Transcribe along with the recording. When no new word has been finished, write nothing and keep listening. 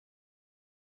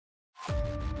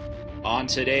On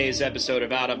today's episode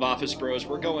of Out of Office Bros,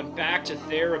 we're going back to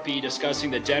therapy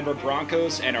discussing the Denver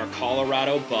Broncos and our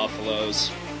Colorado Buffaloes.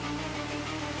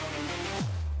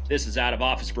 This is Out of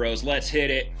Office Bros. Let's hit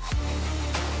it.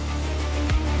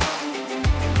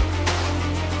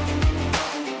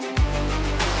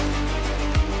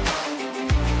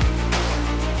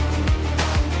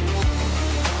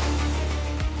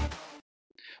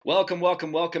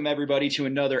 Welcome, everybody, to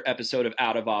another episode of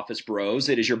Out of Office Bros.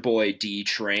 It is your boy,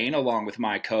 D-Train, along with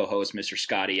my co-host, Mr.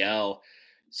 Scotty L.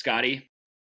 Scotty,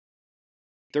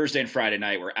 Thursday and Friday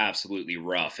night were absolutely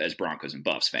rough as Broncos and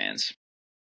Buffs fans.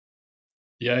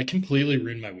 Yeah, it completely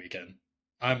ruined my weekend.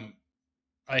 I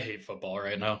hate football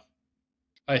right now.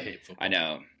 I hate football.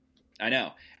 I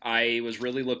know. I was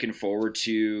really looking forward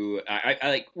to.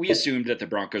 We assumed that the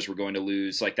Broncos were going to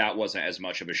lose. Like, that wasn't as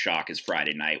much of a shock as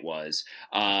Friday night was.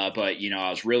 But I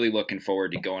was really looking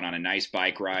forward to going on a nice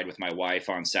bike ride with my wife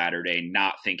on Saturday,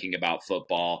 not thinking about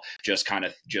football, just kind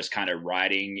of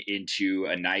riding into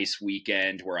a nice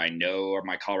weekend where I know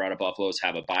my Colorado Buffaloes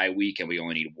have a bye week and we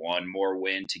only need one more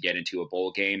win to get into a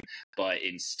bowl game. But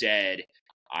instead,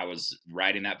 I was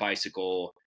riding that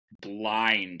bicycle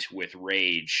blind with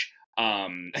rage.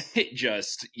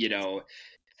 Just,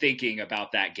 thinking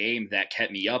about that game that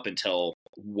kept me up until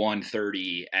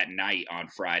 1:30 at night on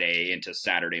Friday into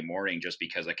Saturday morning, just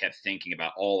because I kept thinking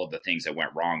about all of the things that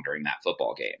went wrong during that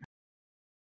football game.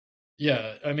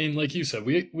 Yeah, I mean, like you said,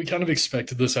 we kind of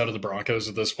expected this out of the Broncos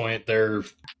at this point. They're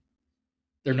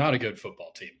not a good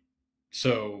football team.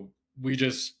 So we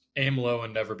just aim low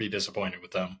and never be disappointed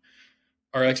with them.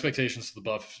 Our expectations for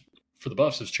the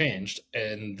Buffs has changed,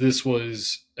 and this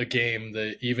was a game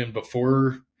that even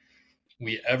before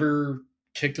we ever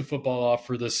kicked a football off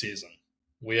for this season,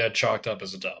 we had chalked up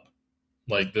as a dub.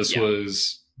 Like, this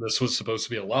was supposed to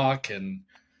be a lock, and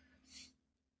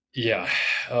I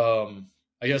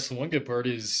guess the one good part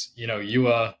is, you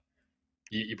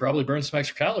probably burned some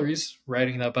extra calories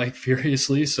riding that bike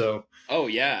furiously. So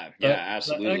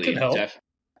absolutely. That could help.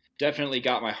 Definitely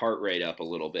got my heart rate up a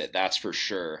little bit, that's for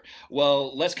sure.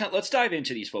 Well, let's dive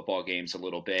into these football games a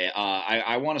little bit.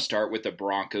 I want to start with the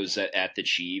Broncos at the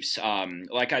Chiefs.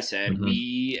 Like I said,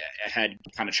 we had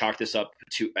kind of chalked this up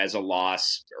as a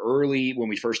loss early when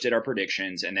we first did our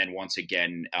predictions, and then once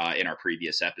again in our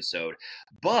previous episode.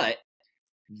 But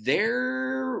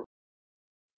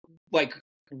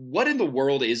what in the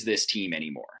world is this team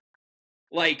anymore?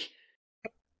 Like,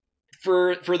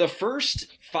 For the first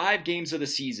 5 games of the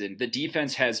season, the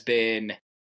defense has been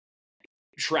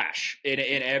trash at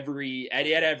every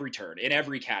turn, in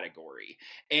every category.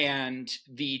 And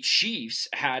the Chiefs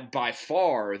had by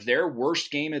far their worst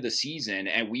game of the season,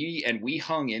 and we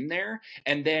hung in there,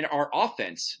 and then our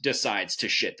offense decides to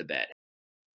shit the bed.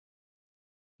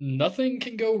 Nothing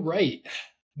can go right.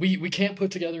 We can't put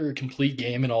together a complete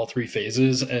game in all 3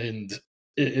 phases, and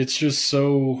it's just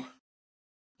so...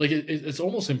 Like, it's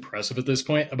almost impressive at this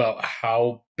point about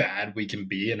how bad we can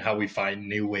be and how we find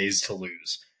new ways to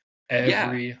lose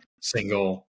every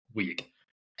single week.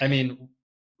 I mean,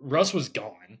 Russ was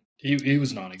gone. He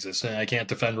was non-existent. I can't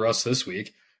defend Russ this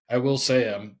week. I will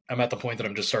say I'm at the point that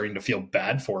I'm just starting to feel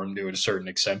bad for him to a certain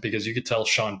extent, because you could tell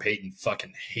Sean Payton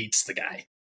fucking hates the guy.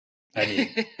 I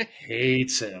mean,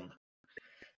 hates him.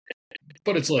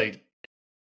 But it's like,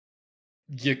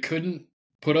 you couldn't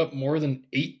put up more than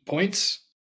 8 points?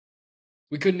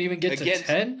 We couldn't even get to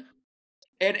 10?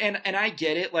 And I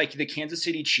get it, like, the Kansas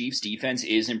City Chiefs defense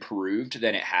is improved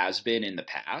than it has been in the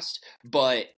past,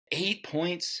 but 8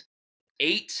 points?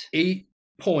 8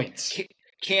 points.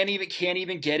 Can't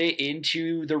even get it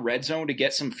into the red zone to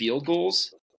get some field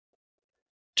goals?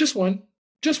 Just one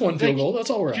field goal, that's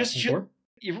all we're asking for.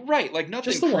 You're right, like,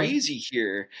 nothing crazy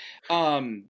here.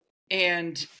 And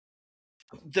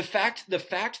the fact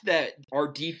that our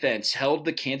defense held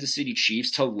the Kansas City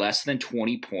Chiefs to less than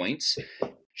 20 points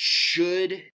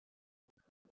should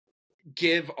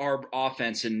give our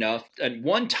offense enough,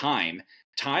 and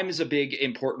time is a big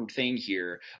important thing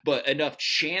here, but enough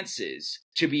chances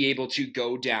to be able to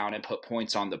go down and put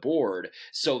points on the board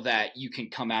so that you can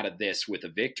come out of this with a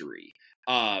victory.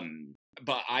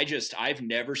 But I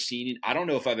don't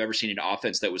know if I've ever seen an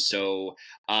offense that was so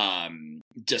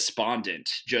despondent,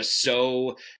 just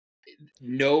so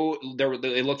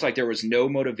it looked like there was no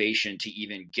motivation to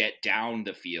even get down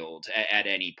the field at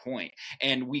any point.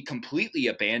 And we completely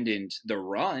abandoned the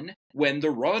run when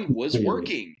the run was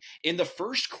working. In the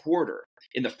first quarter,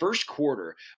 in the first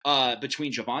quarter,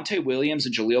 between Javonte Williams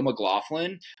and Jaleel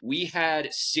McLaughlin, we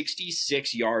had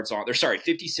 56 yards on, or sorry,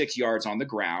 56 yards on the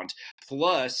ground,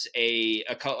 plus a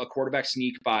quarterback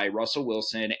sneak by Russell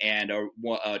Wilson and a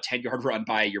 10-yard run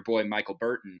by your boy Michael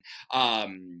Burton.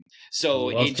 So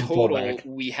in total,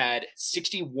 we had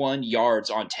 61 yards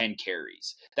on 10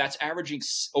 carries. That's averaging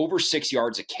over 6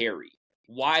 yards a carry.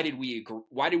 Why did we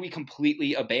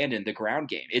completely abandon the ground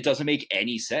game? It doesn't make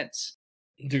any sense.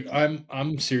 Dude,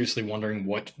 I'm seriously wondering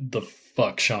what the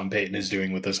fuck Sean Payton is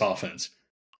doing with this offense.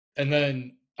 And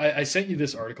then I sent you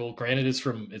this article. Granted, it's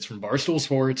from Barstool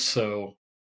Sports, so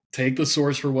take the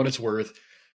source for what it's worth.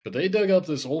 But they dug up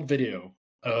this old video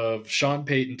of Sean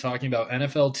Payton talking about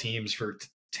NFL teams for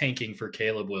tanking for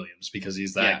Caleb Williams because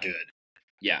he's that good.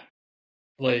 Yeah.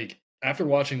 Like, after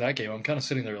watching that game, I'm kind of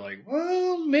sitting there like,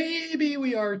 well, maybe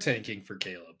we are tanking for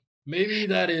Caleb. Maybe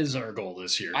that is our goal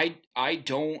this year. I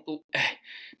don't.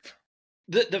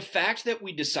 The fact that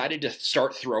we decided to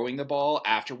start throwing the ball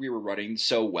after we were running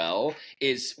so well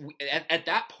is, at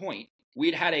that point,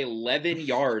 we'd had 11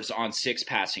 yards on 6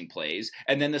 passing plays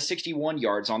and then the 61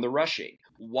 yards on the rushing.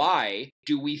 Why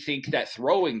do we think that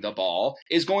throwing the ball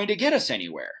is going to get us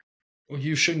anywhere? Well,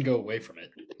 you shouldn't go away from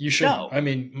it. You shouldn't. No. I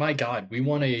mean, my God, we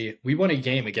won a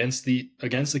game against the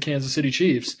Kansas City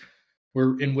Chiefs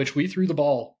in which we threw the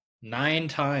ball 9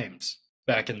 times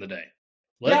back in the day.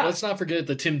 Let's not forget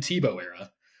the Tim Tebow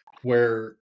era,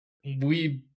 where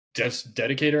we just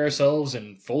dedicated ourselves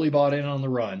and fully bought in on the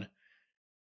run,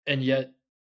 and yet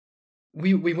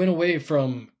we went away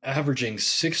from averaging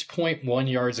 6.1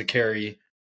 yards a carry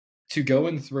to go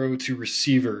and throw to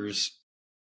receivers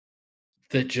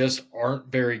that just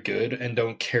aren't very good and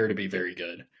don't care to be very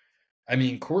good. I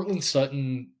mean, Courtland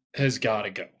Sutton has got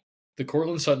to go. The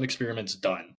Courtland Sutton experiment's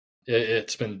done.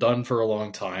 It's been done for a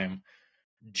long time.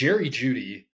 Jerry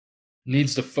Jeudy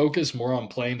needs to focus more on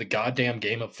playing the goddamn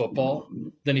game of football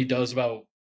than he does about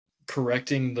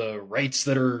correcting the rights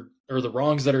that are, or the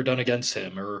wrongs that are done against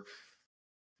him, or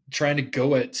trying to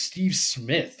go at Steve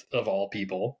Smith, of all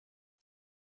people,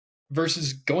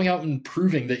 versus going out and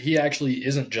proving that he actually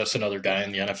isn't just another guy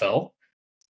in the NFL,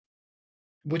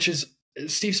 which is,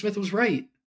 Steve Smith was right.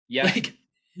 Yeah. Like,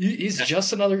 he's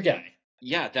just another guy.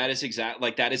 Yeah, that is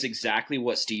exactly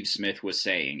what Steve Smith was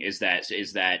saying, is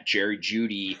that Jerry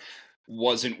Jeudy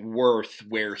wasn't worth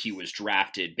where he was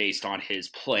drafted based on his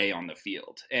play on the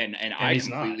field. And I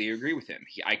completely agree with him.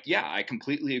 I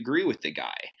completely agree with the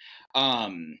guy.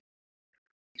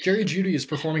 Jerry Jeudy is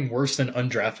performing worse than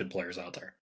undrafted players out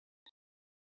there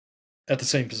at the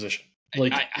same position.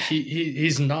 Like,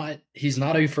 he's not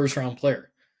a first round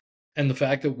player. And the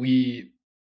fact that we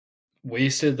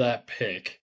wasted that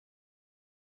pick,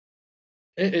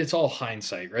 it's all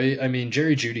hindsight, right? I mean,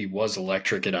 Jerry Jeudy was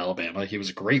electric at Alabama. He was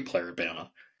a great player at Bama.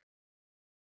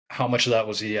 How much of that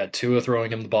was he had Tua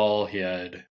throwing him the ball? He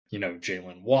had,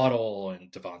 Jalen Waddle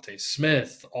and Devontae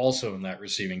Smith also in that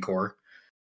receiving core.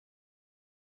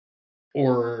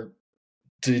 Or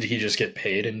did he just get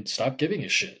paid and stop giving a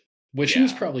shit? Which he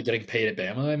was probably getting paid at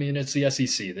Bama. I mean, it's the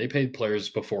SEC. They paid players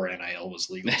before NIL was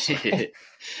legal. So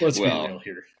let's be real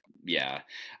here. Yeah.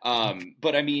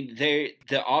 But I mean, the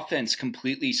offense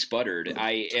completely sputtered.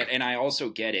 I also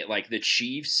get it. Like, the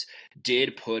Chiefs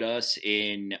did put us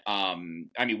in,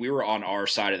 we were on our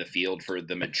side of the field for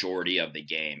the majority of the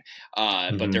game.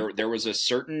 But there was a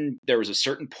certain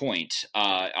point,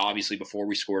 obviously before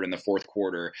we scored in the fourth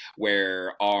quarter,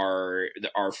 where our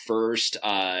first,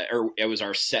 it was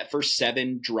our first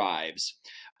 7 drives.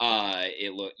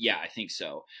 I think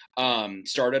so.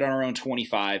 Started on our own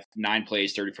 25, 9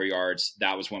 plays, 34 yards.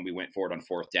 That was when we went for it on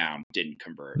 4th down, didn't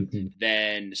convert. Mm-hmm.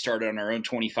 Then started on our own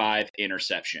 25,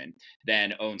 interception.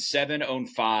 Then own 7, own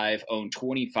 5, own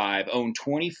 25, own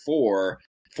 24,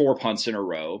 4 punts in a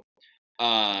row.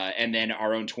 And then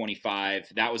our own 25.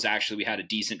 That was actually, we had a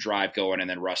decent drive going, and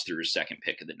then Russ threw his second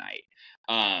pick of the night.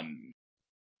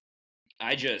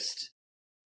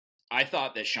 I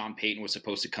thought that Sean Payton was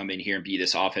supposed to come in here and be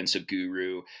this offensive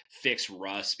guru, fix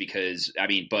Russ, because,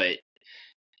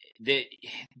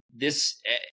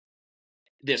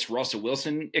 this Russell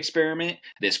Wilson experiment,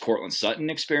 this Courtland Sutton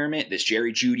experiment, this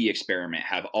Jerry Jeudy experiment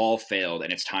have all failed,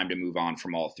 and it's time to move on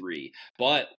from all 3.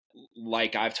 But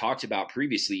like I've talked about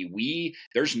previously,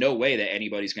 there's no way that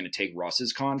anybody's going to take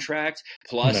Russ's contract,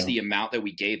 plus the amount that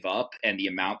we gave up and the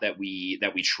amount that we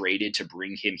traded to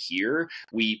bring him here.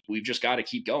 We've just got to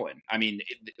keep going. I mean,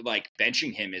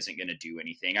 benching him isn't going to do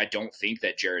anything. I don't think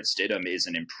that Jarrett Stidham is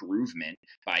an improvement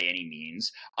by any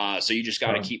means. So you just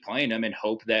got to keep playing him and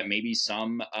hope that maybe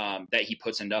that he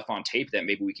puts enough on tape that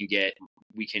maybe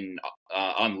we can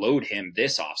unload him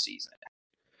this offseason.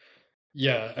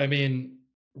 Yeah, I mean,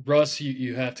 Russ,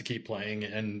 you have to keep playing,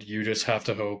 and you just have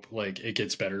to hope like it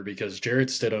gets better because Jarrett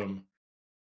Stidham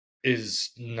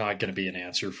is not going to be an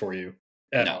answer for you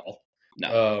at No, all.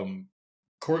 no. Um,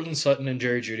 Cortland Sutton and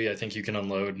Jerry Judy, I think you can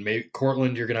unload.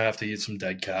 Cortland, you're going to have to eat some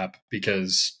dead cap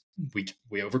because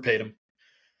we overpaid him.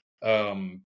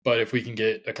 But if we can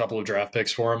get a couple of draft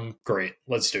picks for him, great.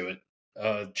 Let's do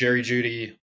it. Jerry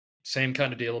Judy, same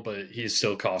kind of deal, but he's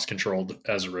still cost controlled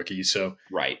as a rookie. So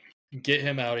Right. get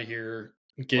him out of here.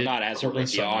 Well, not Get as a Cortland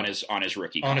rookie, Sutton on his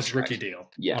rookie on his rookie contract.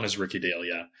 deal. Yeah. On his rookie deal,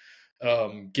 yeah.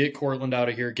 Get Cortland out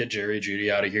of here. Get Jerry Judy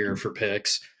out of here for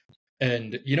picks.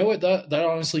 And you know what? That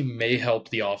honestly may help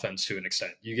the offense to an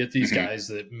extent. You get these Mhm. guys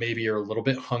that maybe are a little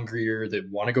bit hungrier, that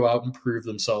want to go out and prove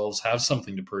themselves, have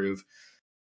something to prove.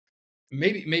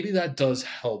 Maybe that does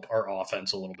help our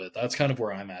offense a little bit. That's kind of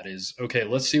where I'm at. Is okay.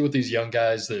 Let's see what these young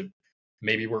guys that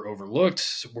maybe were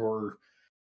overlooked or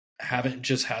haven't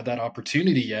just had that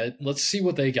opportunity yet. Let's see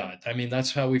what they got. I mean,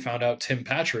 that's how we found out Tim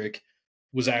Patrick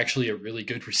was actually a really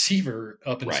good receiver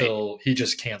up Right. until he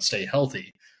just can't stay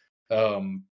healthy.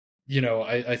 Um,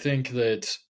 I think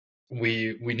that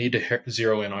we need to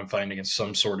zero in on finding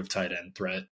some sort of tight end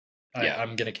threat. Yeah.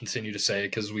 I'm going to continue to say it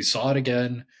because we saw it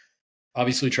again.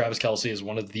 Obviously, Travis Kelce is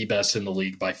one of the best in the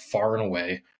league by far and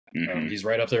away. Hmm. He's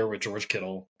right up there with George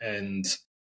Kittle, and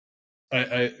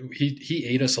he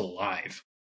ate us alive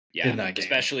Yeah. in that game.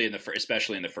 Especially in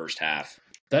the first half.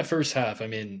 That first half, I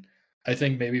mean, I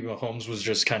think maybe Mahomes was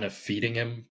just kind of feeding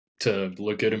him to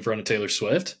look good in front of Taylor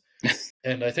Swift.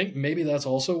 And I think maybe that's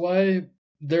also why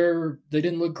they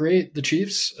didn't look great, the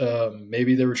Chiefs.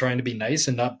 Maybe they were trying to be nice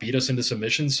and not beat us into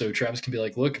submission so Travis can be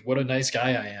like, look, what a nice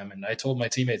guy I am. And I told my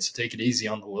teammates to take it easy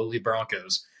on the lowly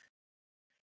Broncos.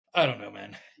 I don't know,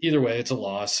 man. Either way, it's a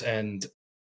loss. And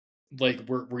like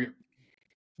we're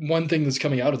one thing that's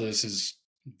coming out of this is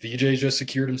VJ just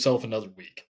secured himself another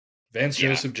week. Vance Yeah.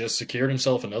 Joseph just secured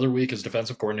himself another week as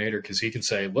defensive coordinator because he can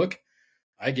say, look,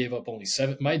 I gave up only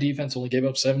seven. My defense only gave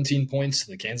up 17 points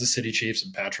to the Kansas City Chiefs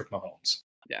and Patrick Mahomes.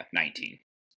 Yeah. 19.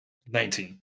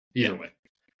 19. Either Yeah. way.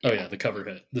 Yeah. Oh, yeah. The cover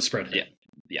hit. The spread hit. Yeah.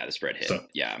 Yeah. The spread hit. So.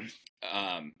 Yeah.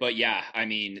 But yeah, I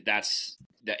mean, that's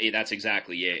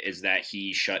exactly it, is that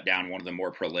he shut down one of the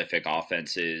more prolific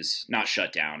offenses, not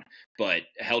shut down, but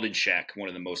held in check one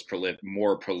of the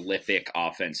more prolific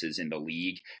offenses in the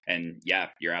league. And yeah,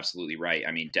 you're absolutely right.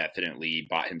 I mean, definitely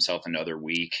bought himself another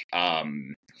week.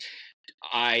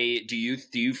 Do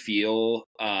you feel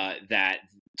that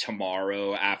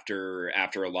tomorrow, after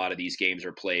a lot of these games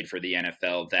are played for the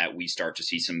NFL, that we start to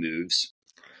see some moves?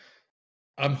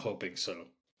 I'm hoping so.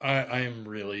 I am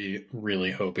really, really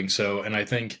hoping so. And I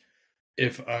think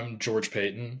if I'm George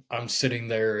Payton, I'm sitting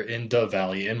there in Dove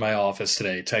Valley in my office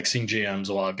today, texting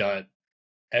GMs while I've got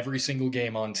every single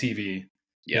game on TV.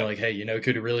 Yeah. Like, hey,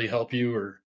 could it really help you?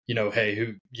 Or, hey,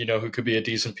 who could be a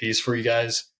decent piece for you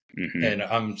guys? Mm-hmm. And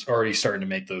I'm already starting to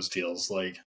make those deals.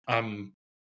 Like I'm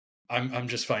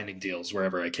just finding deals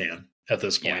wherever I can at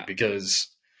this point because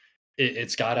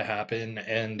it's got to happen.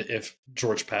 And if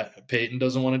George Payton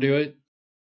doesn't want to do it,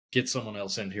 get someone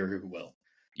else in here who will.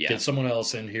 Yeah. Get someone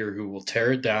else in here who will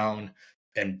tear it down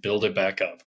and build it back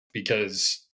up.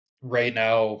 Because right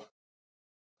now,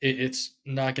 it's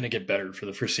not going to get better for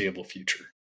the foreseeable future.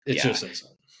 It just isn't.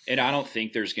 And I don't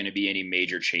think there's going to be any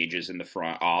major changes in the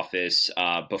front office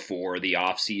before the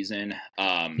offseason.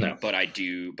 No. But I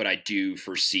do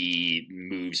foresee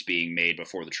moves being made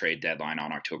before the trade deadline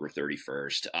on October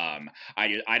 31st.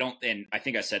 I don't, and I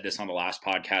think I said this on the last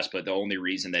podcast, but the only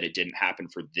reason that it didn't happen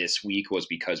for this week was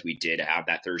because we did have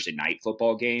that Thursday night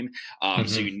football game.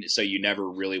 So you never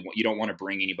really you don't want to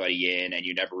bring anybody in, and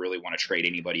you never really want to trade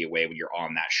anybody away when you're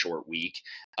on that short week.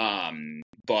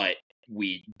 But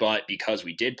because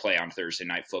we did play on Thursday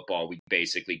night football, we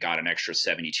basically got an extra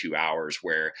 72 hours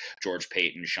where George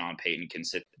Payton, Sean Payton can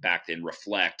sit back and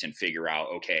reflect and figure out,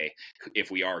 okay, if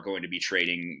we are going to be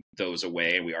trading those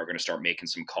away and we are going to start making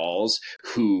some calls,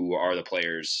 who are the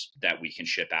players that we can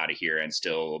ship out of here and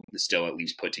still at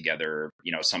least put together,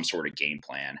 some sort of game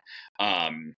plan.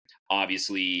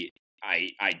 Obviously,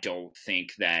 I don't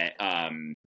think that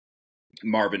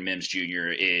Marvin Mims Jr.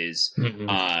 is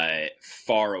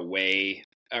far away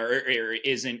or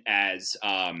isn't as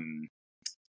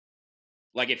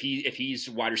like if he's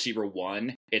wide receiver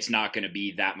 1, it's not going to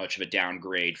be that much of a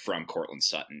downgrade from Cortland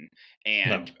Sutton.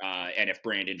 And if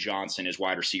Brandon Johnson is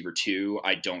wide receiver 2,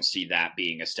 I don't see that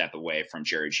being a step away from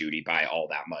Jerry Jeudy by all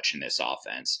that much in this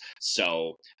offense.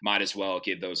 So might as well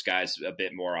give those guys a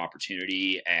bit more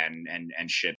opportunity and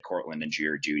ship Cortland and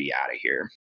Jerry Jeudy out of here.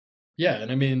 Yeah,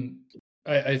 and I mean,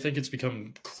 I think it's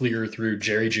become clear through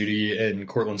Jerry Jeudy and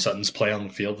Cortland Sutton's play on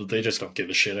the field that they just don't give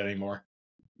a shit anymore.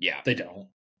 Yeah. They don't.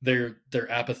 They're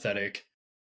apathetic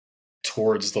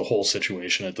towards the whole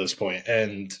situation at this point,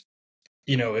 and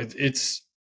it's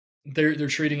they're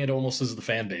treating it almost as the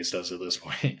fan base does at this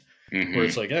point, where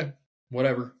it's like,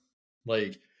 whatever.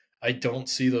 Like, I don't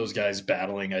see those guys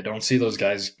battling. I don't see those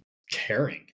guys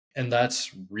caring, and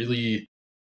that's really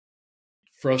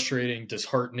frustrating,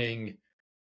 disheartening,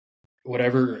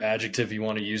 whatever adjective you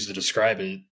want to use to describe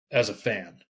it as a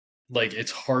fan. Like,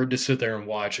 it's hard to sit there and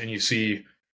watch, and you see,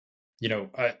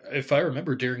 if I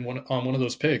remember during one of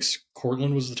those picks,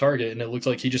 Cortland was the target, and it looked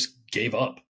like he just gave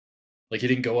up. Like, he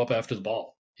didn't go up after the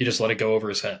ball. He just let it go over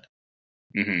his head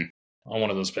on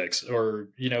one of those picks. Or,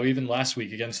 even last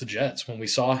week against the Jets, when we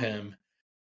saw him,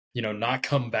 not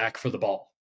come back for the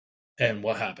ball. And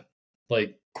what happened?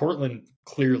 Like, Cortland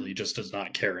clearly just does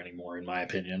not care anymore, in my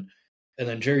opinion. And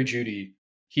then Jerry Jeudy,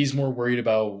 he's more worried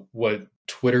about what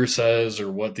Twitter says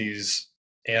or what these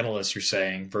analysts are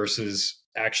saying versus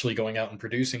actually going out and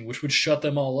producing, which would shut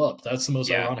them all up. That's the most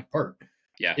ironic part.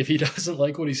 Yeah. If he doesn't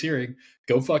like what he's hearing,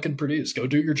 go fucking produce. Go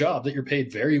do your job that you're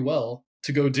paid very well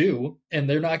to go do, and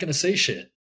they're not going to say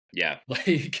shit. Yeah.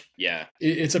 Like, yeah.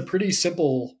 It's a pretty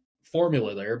simple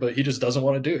formula there, but he just doesn't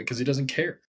want to do it because he doesn't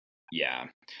care. Yeah.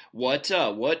 What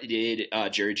did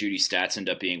Jerry Jeudy's stats end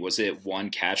up being? Was it 1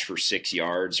 catch for 6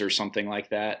 yards or something like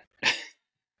that?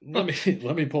 Let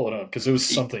me pull it up because it was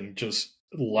something just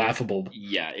laughable.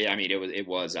 Yeah, I mean it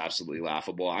was absolutely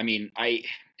laughable. I mean,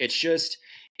 it's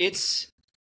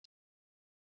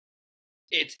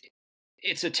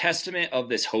a testament of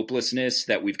this hopelessness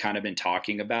that we've kind of been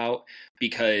talking about,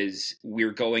 because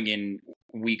we're going in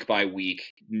week by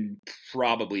week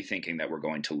probably thinking that we're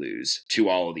going to lose to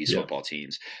all of these football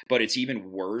teams. But it's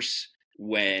even worse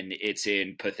when it's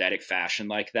in pathetic fashion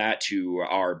like that to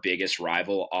our biggest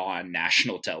rival on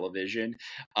national television,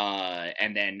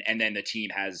 and then the team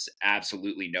has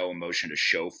absolutely no emotion to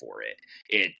show for it.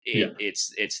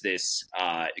 It's this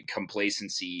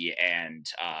complacency and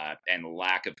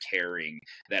lack of caring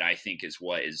that I think is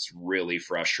what is really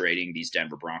frustrating these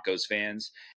Denver Broncos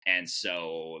fans. And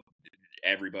so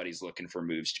everybody's looking for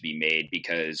moves to be made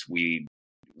because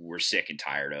we're sick and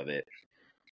tired of it.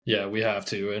 Yeah, we have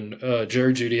to. And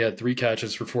Jerry Jeudy had 3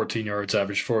 catches for 14 yards,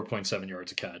 averaged 4.7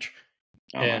 yards a catch.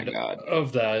 Oh, my God.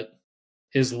 Of that,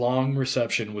 his long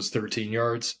reception was 13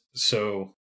 yards.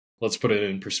 So let's put it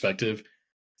in perspective.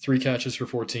 3 catches for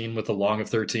 14 with a long of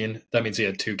 13. That means he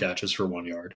had 2 catches for 1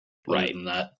 yard. Right. Other than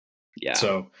that. Yeah.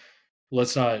 So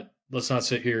let's not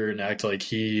sit here and act like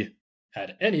he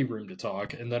had any room to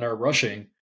talk. And then our rushing,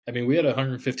 I mean, we had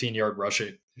 115 yards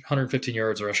rushing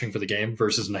for the game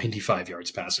versus 95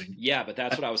 yards passing. Yeah, but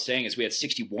that's what I was saying is we had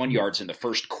 61 yards in the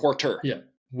first quarter. Yeah,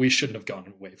 we shouldn't have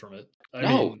gone away from it. I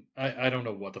mean, I don't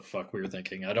know what the fuck we were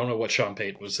thinking. I don't know what Sean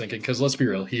Payton was thinking, because let's be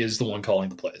real, he is the one calling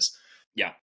the plays.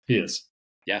 Yeah. He is.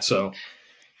 Yeah. So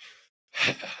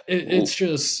it's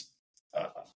just,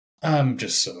 I'm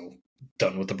just so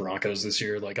done with the Broncos this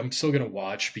year. Like, I'm still going to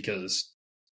watch because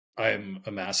I'm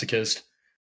a masochist,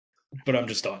 but I'm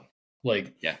just done.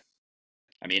 Like, yeah.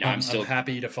 I mean, I'm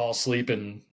happy to fall asleep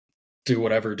and do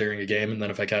whatever during a game, and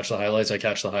then if I catch the highlights, I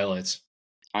catch the highlights.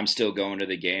 I'm still going to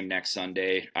the game next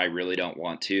Sunday. I really don't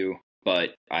want to,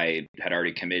 but I had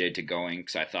already committed to going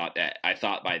because I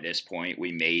thought by this point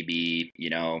we may be,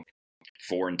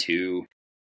 4-2,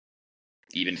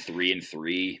 even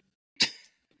 3-3.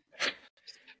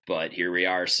 But here we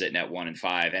are sitting at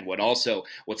 1-5. And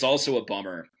what's also a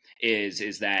bummer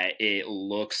is that it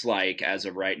looks like as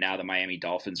of right now the Miami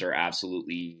Dolphins are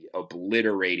absolutely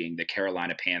obliterating the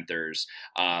Carolina Panthers.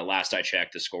 Last I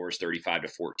checked, the score is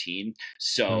 35-14.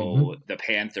 So the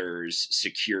Panthers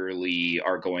securely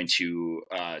are going to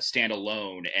stand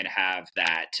alone and have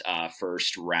that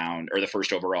first round or the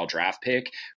first overall draft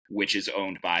pick, which is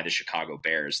owned by the Chicago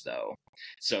Bears, though.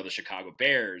 So the Chicago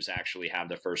Bears actually have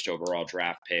the first overall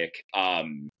draft pick.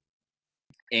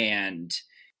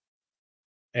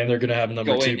 And they're going to have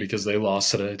number 2 because they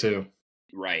lost today, too.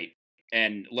 Right.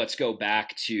 And let's go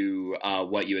back to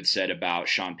what you had said about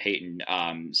Sean Payton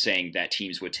saying that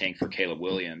teams would tank for Caleb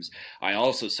Williams. I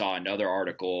also saw another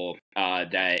article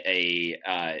that a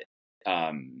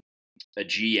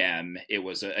GM, it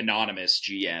was an anonymous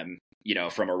GM,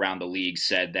 from around the league,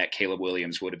 said that Caleb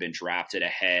Williams would have been drafted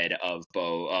ahead of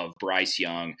Bryce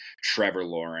Young, Trevor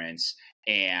Lawrence,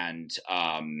 and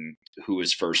who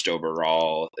was first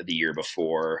overall the year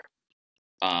before.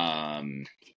 I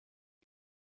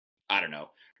don't know.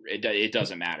 It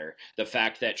doesn't matter. The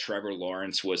fact that Trevor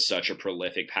Lawrence was such a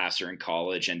prolific passer in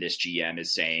college and this GM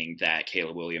is saying that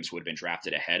Caleb Williams would have been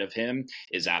drafted ahead of him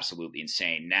is absolutely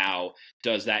insane. Now,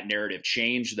 does that narrative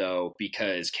change, though?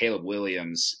 Because Caleb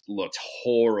Williams looked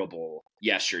horrible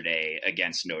yesterday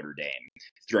against Notre Dame,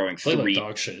 throwing like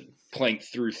dog shit. Playing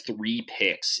through 3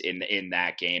 picks in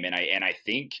that game, and I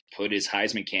think put his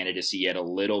Heisman candidacy at a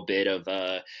little bit of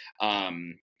a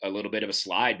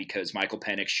slide, because Michael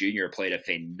Penix Jr. played a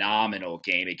phenomenal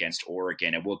game against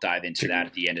Oregon, and we'll dive into that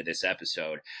at the end of this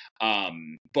episode.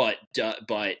 But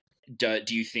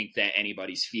do you think that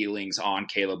anybody's feelings on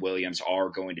Caleb Williams are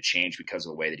going to change because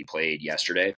of the way that he played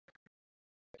yesterday?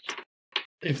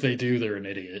 If they do, they're an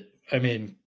idiot. I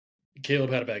mean,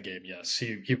 Caleb had a bad game, yes.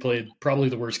 He played probably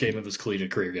the worst game of his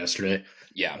collegiate career yesterday.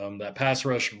 Yeah. That pass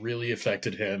rush really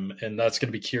affected him, and that's going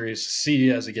to be curious to see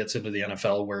as he gets into the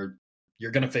NFL, where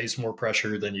you're going to face more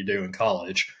pressure than you do in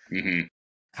college. Mm-hmm.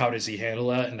 How does he handle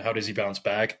that, and how does he bounce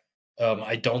back?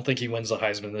 I don't think he wins the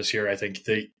Heisman this year. I think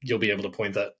that you'll be able to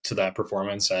point to that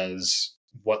performance as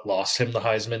what lost him the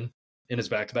Heisman in his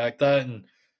back-to-back. That, and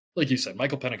like you said,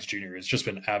 Michael Penix Jr. has just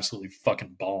been absolutely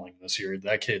fucking balling this year.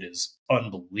 That kid is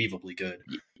unbelievably good.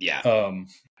 Yeah.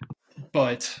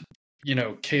 But,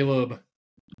 Caleb,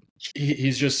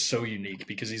 he's just so unique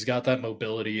because he's got that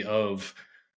mobility of,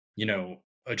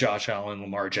 a Josh Allen,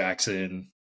 Lamar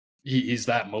Jackson. He's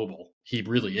that mobile. He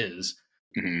really is.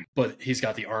 Mm-hmm. But he's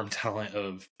got the arm talent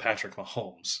of Patrick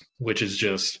Mahomes, which is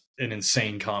just an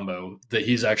insane combo, that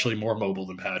he's actually more mobile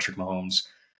than Patrick Mahomes,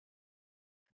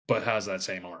 but has that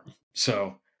same arm.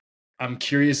 So I'm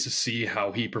curious to see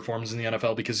how he performs in the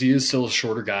NFL, because he is still a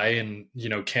shorter guy, and,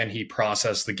 can he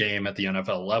process the game at the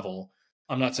NFL level?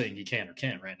 I'm not saying he can or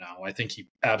can't right now. I think he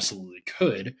absolutely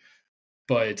could,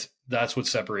 but that's what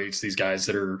separates these guys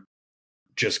that are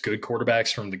just good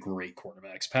quarterbacks from the great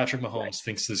quarterbacks. Patrick Mahomes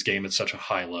thinks this game at such a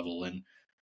high level, and,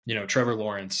 Trevor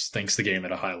Lawrence thinks the game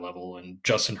at a high level, and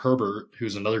Justin Herbert,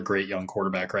 who's another great young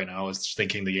quarterback right now, is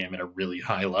thinking the game at a really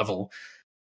high level.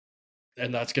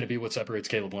 And that's going to be what separates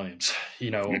Caleb Williams.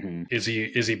 Mm-hmm. Is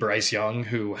he Bryce Young,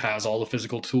 who has all the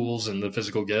physical tools and the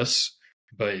physical gifts?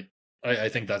 But I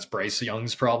think that's Bryce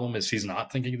Young's problem, is he's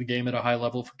not thinking the game at a high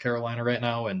level for Carolina right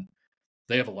now, and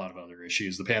they have a lot of other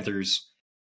issues. The Panthers,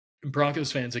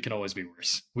 Broncos fans, it can always be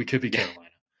worse. We could be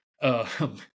Carolina.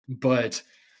 But,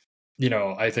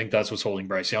 I think that's what's holding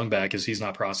Bryce Young back, is he's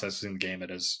not processing the game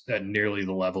at nearly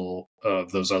the level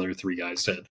of those other 3 guys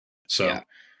did. So, yeah.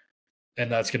 And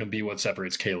that's going to be what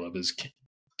separates Caleb, is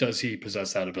does he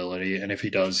possess that ability? And if he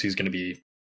does, he's going to be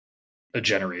a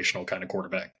generational kind of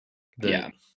quarterback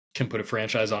that can put a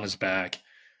franchise on his back,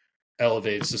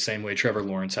 elevates the same way Trevor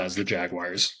Lawrence has the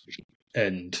Jaguars.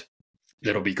 And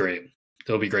it'll be great.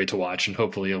 It'll be great to watch, and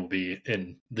hopefully it'll be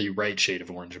in the right shade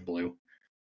of orange and blue.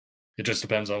 It just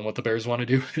depends on what the Bears want to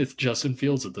do with Justin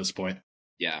Fields at this point.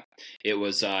 Yeah, it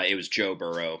was Joe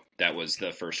Burrow that was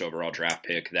the first overall draft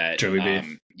pick. That Joey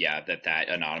B. That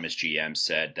anonymous GM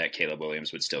said that Caleb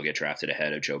Williams would still get drafted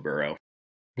ahead of Joe Burrow,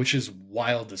 which is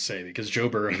wild to say, because Joe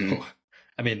Burrow, mm-hmm.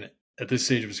 I mean, at this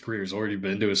stage of his career, has already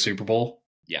been to a Super Bowl.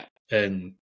 Yeah,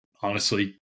 and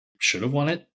honestly, should have won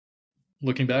it.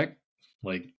 Looking back,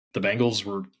 like, the Bengals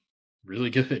were really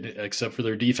good, except for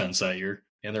their defense that year,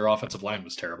 and their offensive line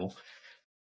was terrible.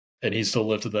 And he still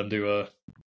lifted them to a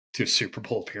Super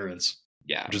Bowl appearance.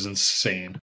 Yeah. Which is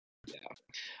insane.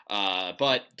 Yeah.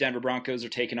 But Denver Broncos are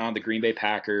taking on the Green Bay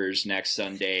Packers next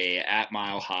Sunday at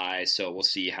Mile High, so we'll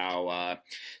see how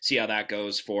that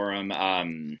goes for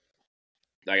them.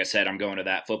 Like I said, I'm going to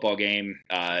that football game.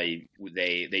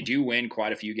 They do win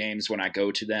quite a few games when I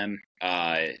go to them,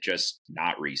 just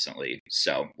not recently.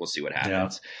 So we'll see what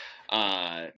happens.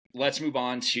 Yeah. Let's move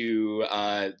on to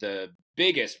the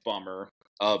biggest bummer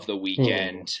of the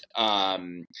weekend.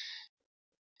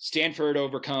 Stanford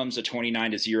overcomes a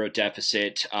 29-0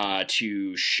 deficit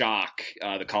to shock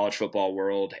the college football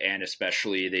world, and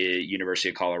especially the University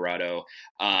of Colorado,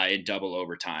 in double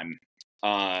overtime.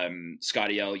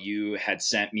 Scotty L, you had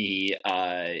sent me,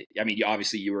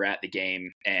 obviously you were at the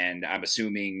game, and I'm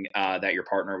assuming that your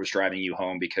partner was driving you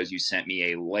home, because you sent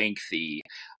me a lengthy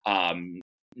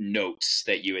notes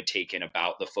that you had taken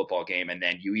about the football game, and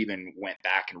then you even went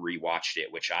back and rewatched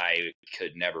it, which I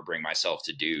could never bring myself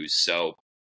to do. So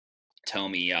tell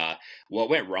me, what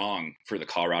went wrong for the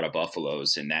Colorado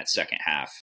Buffaloes in that second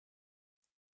half?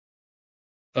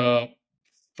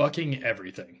 Fucking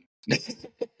everything.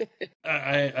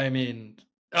 I mean,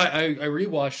 I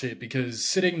rewatched it because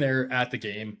sitting there at the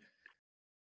game,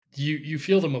 you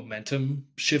feel the momentum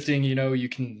shifting. You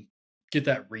can get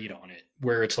that read on it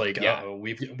where it's like,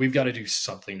 we've got to do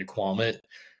something to qualm it.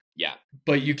 Yeah.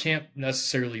 but you can't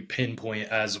necessarily pinpoint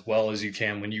as well as you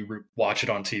can when you watch it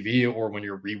on TV or when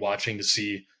you're rewatching to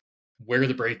see where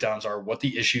the breakdowns are, what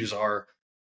the issues are.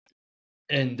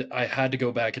 And I had to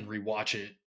go back and rewatch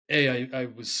it. I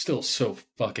was still so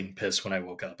fucking pissed when I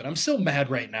woke up, and I'm still mad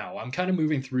right now. I'm kind of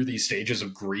moving through these stages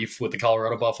of grief with the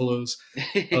Colorado Buffaloes.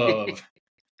 Of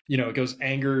it goes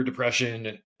anger,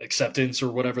 depression, acceptance,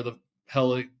 or whatever the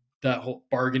hell that whole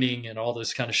bargaining and all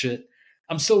this kind of shit.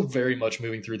 I'm still very much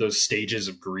moving through those stages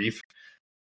of grief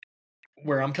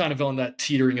where I'm kind of on that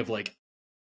teetering of like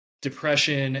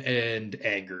depression and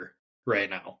anger right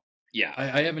now. Yeah.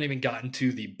 I haven't even gotten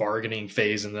to the bargaining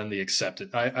phase and then the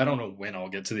acceptance. I don't know when I'll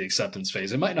get to the acceptance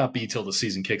phase. It might not be till the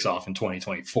season kicks off in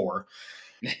 2024.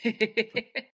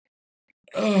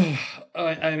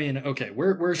 I mean, okay,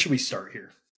 where should we start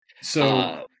here?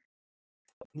 So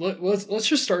let's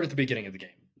just start at the beginning of the game,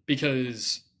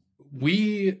 because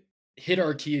we hit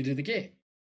our key to the game,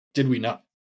 did we not?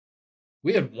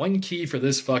 We had one key for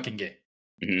this fucking game.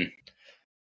 Mm-hmm.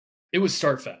 It was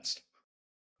start fast.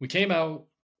 We came out,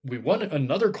 we won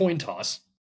another coin toss.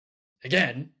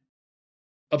 Again,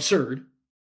 absurd.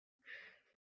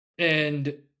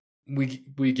 And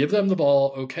we give them the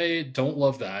ball. Okay, don't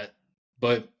love that,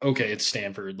 but okay, it's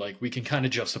Stanford. Like, we can kind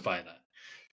of justify that.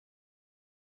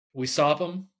 We stop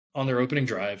them on their opening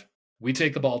drive. We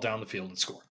take the ball down the field and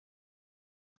score.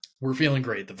 We're feeling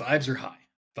great. The vibes are high.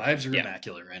 Vibes are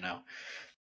immaculate right now.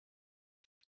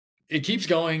 It keeps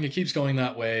going. It keeps going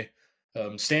that way.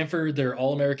 Stanford, their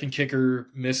All-American kicker,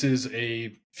 misses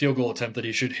a field goal attempt that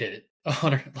he should hit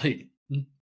 100, like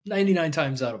 99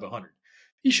 times out of 100.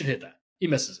 He should hit that. He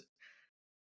misses it.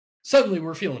 Suddenly,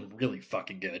 we're feeling really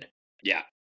fucking good. Yeah.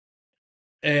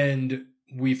 And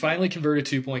we finally convert a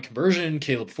 2-point conversion.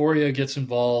 Caleb Fourier gets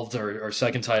involved, our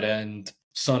second tight end,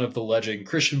 son of the legend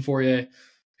Christian Fourier,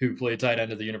 who played tight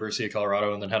end at the University of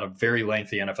Colorado and then had a very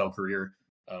lengthy NFL career.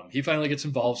 He finally gets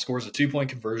involved, scores a 2-point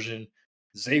conversion.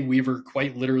 Zay Weaver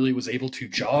quite literally was able to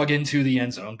jog into the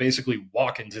end zone, basically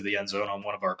walk into the end zone on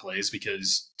one of our plays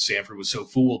because Stanford was so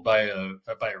fooled by a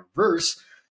reverse.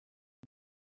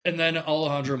 And then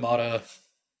Alejandro Mata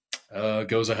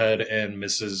goes ahead and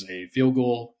misses a field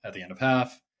goal at the end of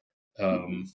half.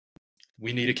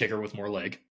 We need a kicker with more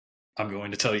leg. I'm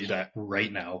going to tell you that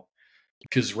right now,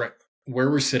 because where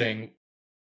we're sitting,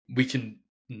 we can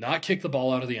not kick the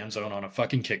ball out of the end zone on a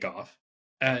fucking kickoff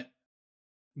at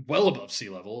well above sea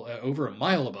level, over a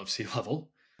mile above sea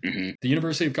level. Mm-hmm. The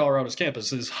University of Colorado's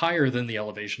campus is higher than the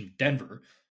elevation of Denver.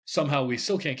 Somehow we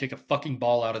still can't kick a fucking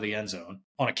ball out of the end zone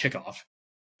on a kickoff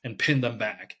and pin them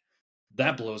back.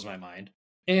 That blows my mind.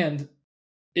 And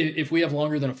if we have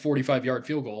longer than a 45-yard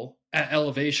field goal at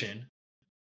elevation,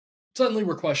 suddenly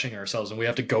we're questioning ourselves and we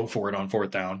have to go for it on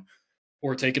fourth down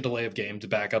or take a delay of game to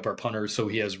back up our punter so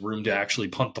he has room to actually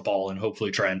punt the ball and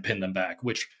hopefully try and pin them back,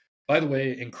 which, by the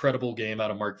way, incredible game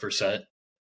out of Mark Versett.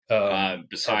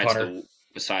 Besides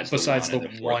the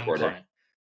one punt.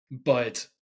 But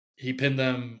he pinned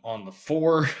them on the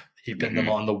 4. He pinned them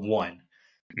on the 1.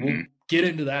 We'll get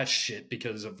into that shit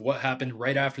because of what happened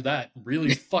right after that.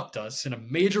 Really fucked us in a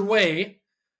major way.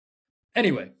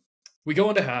 Anyway, we go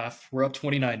into half. We're up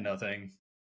 29-0.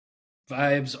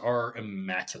 Vibes are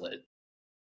immaculate.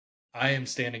 I am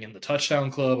standing in the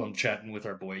touchdown club. I'm chatting with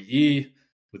our boy E,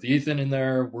 with Ethan in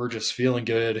there. We're just feeling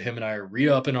good. Him and I are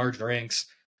re-upping our drinks.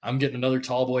 I'm getting another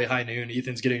tall boy high noon.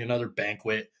 Ethan's getting another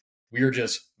banquet. We are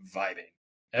just vibing.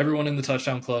 Everyone in the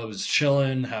touchdown club is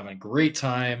chilling, having a great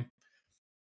time.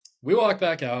 We walk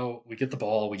back out. We get the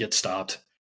ball. We get stopped.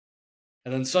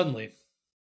 And then suddenly,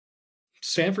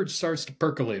 Stanford starts to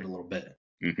percolate a little bit.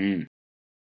 Mm-hmm.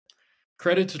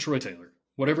 Credit to Troy Taylor.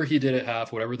 Whatever he did at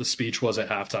half, whatever the speech was at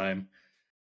halftime,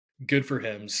 good for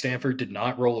him. Stanford did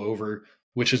not roll over,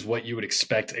 which is what you would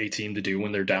expect a team to do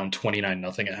when they're down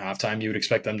 29-0 at halftime. You would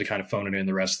expect them to kind of phone it in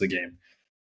the rest of the game.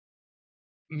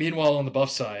 Meanwhile, on the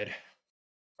Buff side,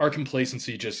 our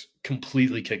complacency just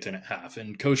completely kicked in at half.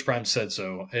 And Coach Prime said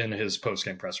so in his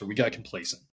post-game presser. We got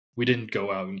complacent. We didn't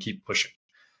go out and keep pushing.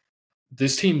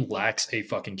 This team lacks a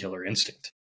fucking killer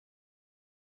instinct.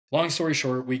 Long story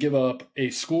short, we give up a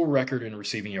school record in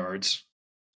receiving yards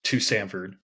to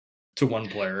Stanford, to one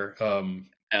player.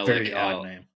 Very odd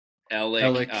name.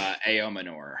 Alec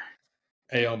Aomanor.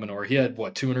 Aomanor. He had,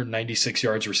 296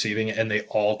 yards receiving, and they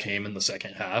all came in the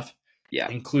second half. Yeah.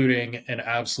 Including an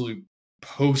absolute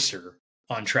poster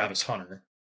on Travis Hunter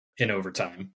in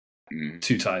overtime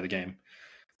to tie the game.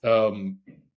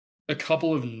 A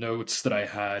couple of notes that I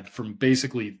had from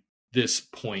basically this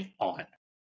point on.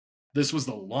 This was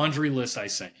the laundry list I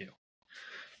sent you.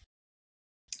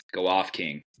 Go off,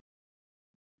 King.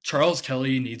 Charles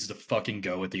Kelly needs to fucking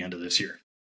go at the end of this year.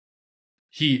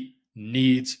 He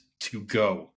needs to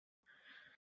go.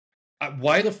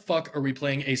 Why the fuck are we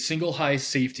playing a single high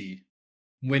safety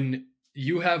when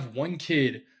you have one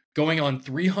kid going on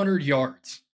 300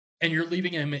 yards and you're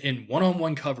leaving him in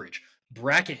one-on-one coverage?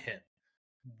 Bracket him.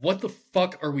 What the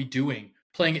fuck are we doing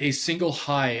playing a single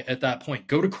high at that point?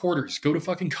 Go to quarters. Go to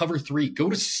fucking cover 3. Go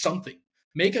to something.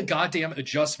 Make a goddamn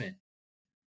adjustment.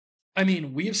 I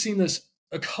mean, we have seen this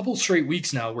a couple straight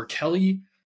weeks now where Kelly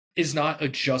is not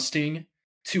adjusting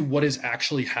to what is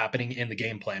actually happening in the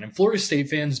game plan. And Florida State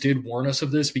fans did warn us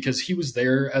of this because he was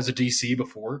there as a DC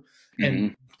before,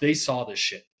 and they saw this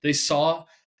shit. They saw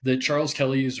that Charles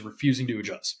Kelly is refusing to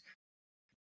adjust.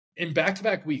 In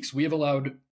back-to-back weeks, we have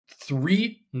allowed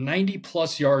 3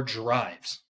 90-plus yard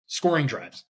drives, scoring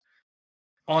drives,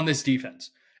 on this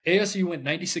defense. ASU went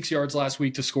 96 yards last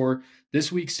week to score.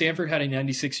 This week, Stanford had a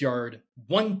 96-yard,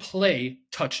 one-play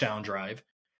touchdown drive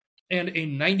and a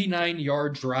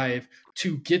 99-yard drive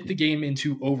to get the game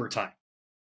into overtime.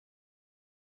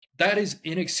 That is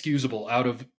inexcusable out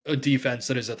of a defense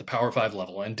that is at the Power 5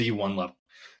 level and D1 level.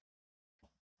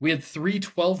 We had 3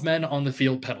 12-men on the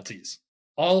field penalties,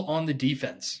 all on the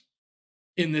defense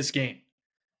in this game.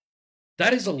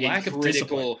 That is a lack of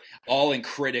discipline. All in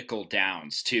critical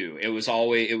downs too. It was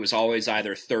always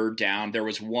either third down. There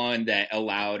was one that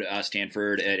allowed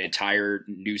Stanford an entire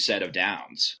new set of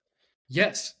downs.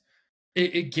 Yes,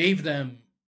 it gave them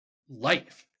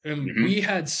life. We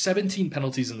had 17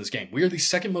 penalties in this game. We are the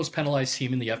second most penalized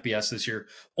team in the FBS this year,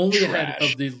 only ahead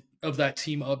of that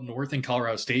team up north in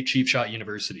Colorado State, Cheap Shot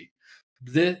University.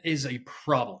 That is a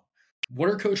problem. What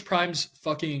are Coach Prime's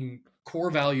fucking core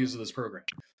values of this program?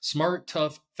 Smart,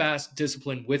 tough, fast,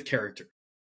 discipline with character.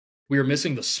 We are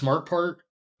missing the smart part.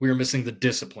 We are missing the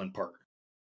discipline part.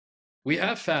 We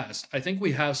have fast. I think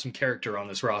we have some character on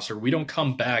this roster. We don't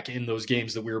come back in those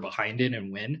games that we were behind in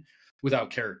and win without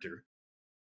character.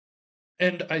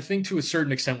 And I think to a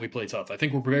certain extent we play tough. I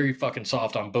think we're very fucking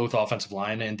soft on both offensive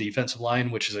line and defensive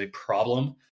line, which is a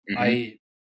problem. I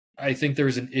think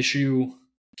there's an issue,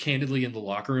 candidly, in the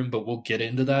locker room, but we'll get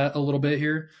into that a little bit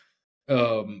here.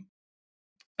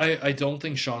 I don't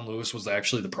think Sean Lewis was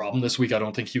actually the problem this week. I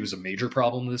don't think he was a major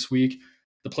problem this week.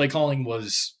 The play calling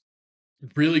was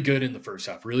really good in the first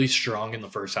half, really strong in the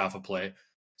first half of play.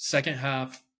 Second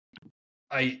half,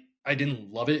 I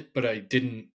didn't love it, but I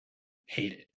didn't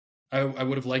hate it. I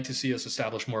would have liked to see us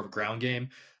establish more of a ground game.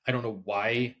 I don't know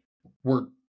why we're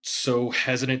so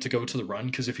hesitant to go to the run,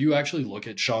 because if you actually look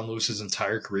at Sean Lewis's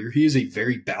entire career, he is a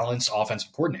very balanced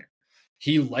offensive coordinator.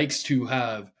 He likes to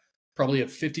have probably a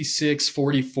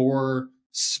 56-44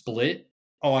 split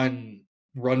on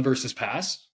run versus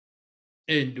pass,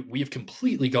 and we have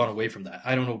completely gone away from that.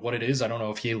 I don't know what it is. I don't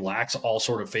know if he lacks all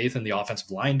sort of faith in the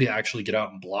offensive line to actually get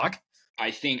out and block. I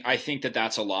think that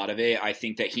that's a lot of it. I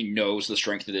think that he knows the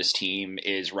strength of this team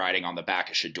is riding on the back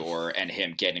of Shedeur and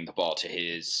him getting the ball to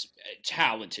his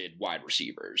talented wide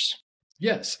receivers.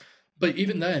 Yes, but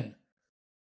even then,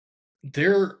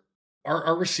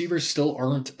 our receivers still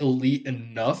aren't elite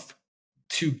enough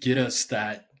to get us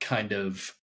that kind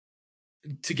of,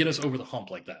 to get us over the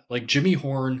hump like that. Like, Jimmy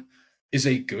Horn is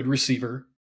a good receiver,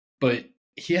 but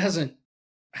he hasn't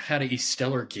had a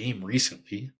stellar game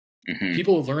recently.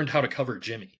 People have learned how to cover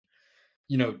Jimmy.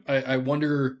 You know, I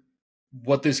wonder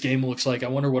what this game looks like. I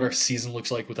wonder what our season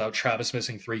looks like without Travis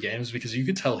missing 3 games, because you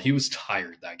could tell he was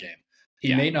tired that game.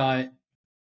 He may not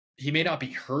be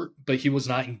hurt, but he was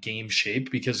not in game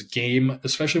shape, because game,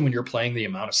 especially when you're playing the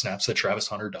amount of snaps that Travis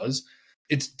Hunter does,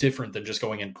 it's different than just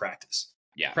going in practice.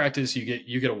 Yeah. Practice,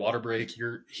 you get a water break.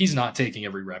 He's not taking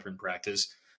every rep in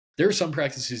practice. There are some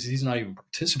practices he's not even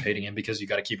participating in because you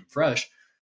got to keep him fresh.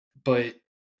 But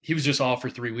he was just off for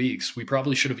 3 weeks. We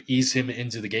probably should have eased him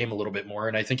into the game a little bit more.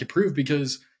 And I think it proved,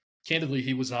 because candidly,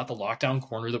 he was not the lockdown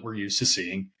corner that we're used to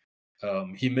seeing.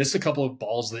 He missed a couple of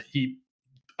balls that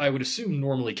I would assume,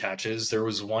 normally catches. There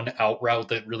was one out route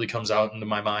that really comes out into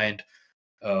my mind.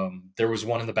 There was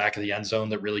one in the back of the end zone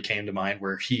that really came to mind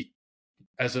where he,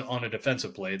 on a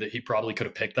defensive play, that he probably could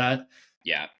have picked that.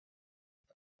 Yeah.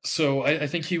 So I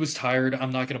think he was tired.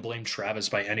 I'm not going to blame Travis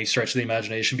by any stretch of the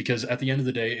imagination, because at the end of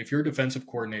the day, if you're a defensive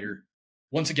coordinator,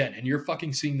 once again, and you're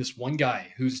fucking seeing this one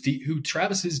guy who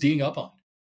Travis is D'ing up on,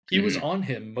 he was on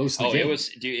him most of the game.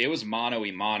 It was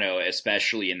mano-a-mano,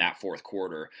 especially in that fourth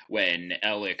quarter when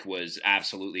Ellick was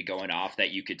absolutely going off,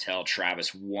 that you could tell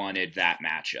Travis wanted that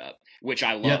matchup, which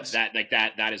I love. Yes.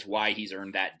 That is why he's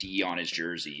earned that D on his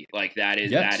jersey. Like, that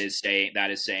is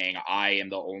saying I am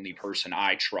the only person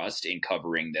I trust in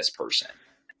covering this person.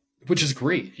 Which is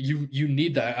great. You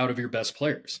need that out of your best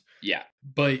players. Yeah.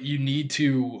 But you need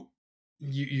to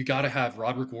you got to have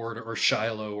Roderick Ward or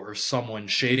Shiloh or someone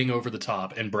shading over the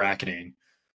top and bracketing,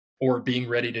 or being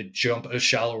ready to jump a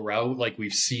shallow route like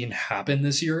we've seen happen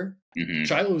this year. Mm-hmm.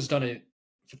 Shiloh's done it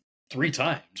 3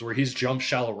 times where he's jumped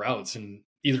shallow routes and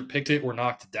either picked it or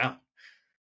knocked it down.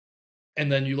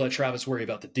 And then you let Travis worry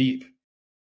about the deep.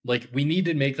 Like, we need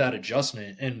to make that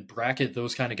adjustment and bracket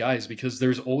those kind of guys, because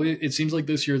there's always, it seems like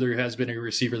this year there has been a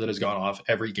receiver that has gone off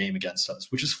every game against us,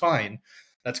 which is fine.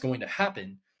 That's going to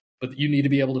happen. But you need to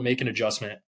be able to make an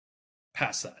adjustment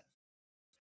past that.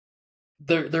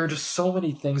 There are just so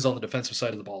many things on the defensive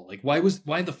side of the ball. Like,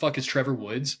 why the fuck is Trevor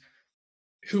Woods,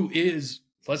 who is,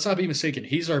 let's not be mistaken,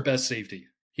 he's our best safety.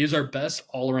 He is our best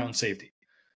all-around safety.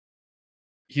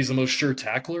 He's the most sure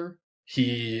tackler.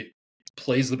 He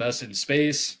plays the best in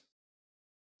space.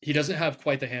 He doesn't have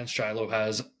quite the hands Shiloh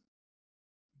has,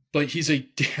 but he's a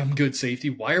damn good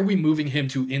safety. Why are we moving him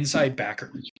to inside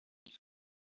backer?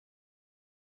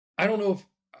 I don't know if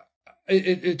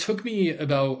it took me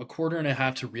about a quarter and a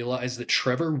half to realize that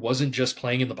Trevor wasn't just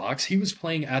playing in the box. He was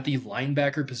playing at the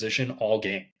linebacker position all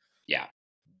game. Yeah.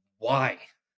 Why?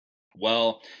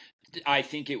 Well, I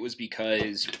think it was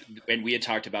because, and we had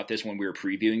talked about this when we were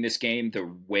previewing this game,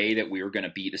 the way that we were going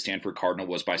to beat the Stanford Cardinal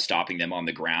was by stopping them on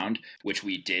the ground, which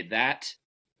we did that.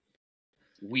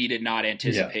 We did not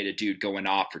anticipate a dude going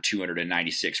off for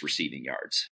 296 receiving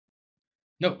yards.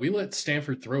 No, we let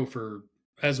Stanford throw for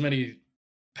as many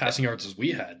passing yards as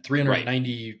we had,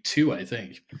 392, right. I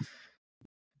think.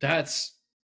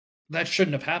 That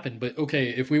shouldn't have happened. But okay,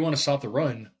 if we want to stop the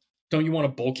run, don't you want a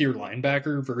bulkier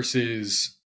linebacker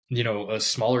versus, a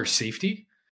smaller safety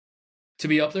to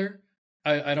be up there?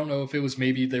 I don't know if it was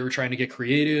maybe they were trying to get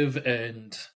creative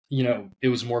and, it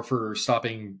was more for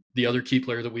stopping the other key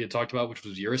player that we had talked about, which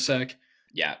was Urasek.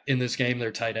 Yeah. In this game,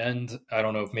 their tight end. I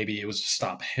don't know if maybe it was to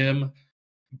stop him,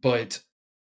 but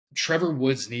Trevor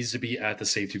Woods needs to be at the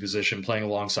safety position playing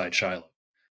alongside Shiloh.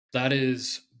 That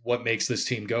is what makes this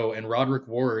team go. And Roderick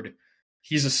Ward,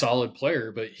 he's a solid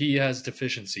player, but he has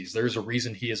deficiencies. There's a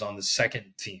reason he is on the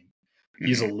second team.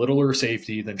 He's a littler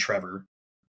safety than Trevor.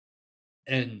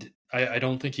 And I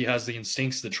don't think he has the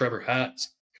instincts that Trevor has.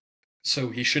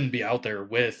 So he shouldn't be out there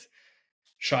with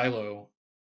Shiloh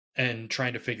and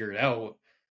trying to figure it out.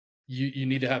 You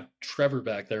need to have Trevor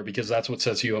back there, because that's what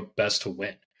sets you up best to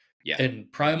win. Yeah.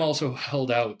 And Prime also held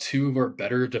out 2 of our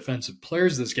better defensive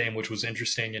players this game, which was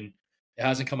interesting, and it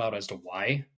hasn't come out as to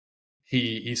why.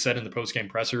 He said in the post-game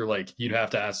presser, like, you'd have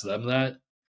to ask them that.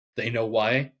 They know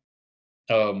why.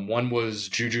 One was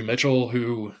Juju Mitchell,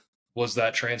 who was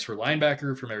that transfer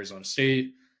linebacker from Arizona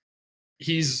State.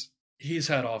 He's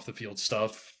had off-the-field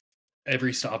stuff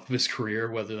every stop of his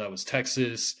career, whether that was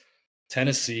Texas,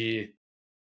 Tennessee,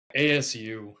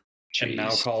 ASU, and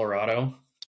now Colorado.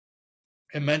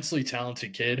 Immensely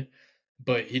talented kid,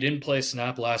 but he didn't play a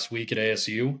snap last week at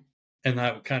ASU, and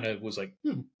that kind of was like,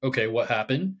 okay, what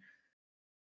happened?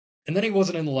 And then he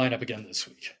wasn't in the lineup again this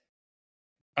week.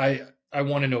 I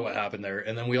want to know what happened there.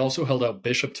 And then we also held out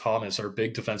Bishop Thomas, our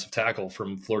big defensive tackle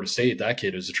from Florida State. That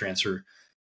kid is a transfer.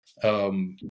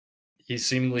 He's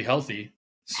seemingly healthy,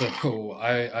 so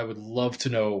I would love to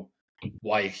know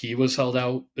why he was held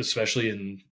out, especially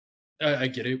in. I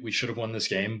get it, we should have won this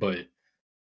game, but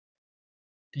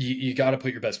you got to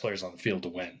put your best players on the field to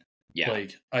win. Yeah.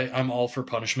 Like, I'm all for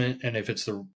punishment, and if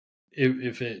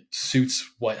it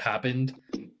suits what happened,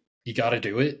 you got to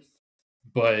do it.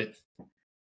 But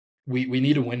we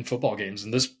need to win football games,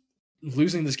 and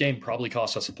losing this game probably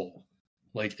cost us a bowl.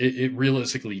 Like, it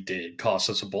realistically did cost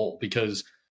us a bowl, because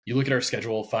you look at our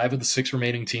schedule, 5 of the 6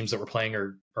 remaining teams that we're playing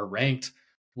are ranked.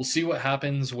 We'll see what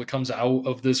happens, what comes out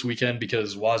of this weekend,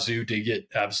 because Wazoo did get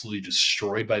absolutely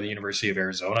destroyed by the University of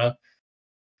Arizona,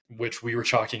 which we were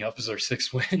chalking up as our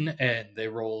 6th win, and they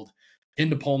rolled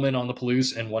into Pullman on the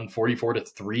Palouse and won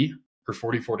 44-3 or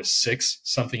 44-6,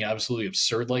 something absolutely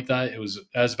absurd like that. It was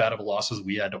as bad of a loss as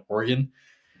we had to Oregon.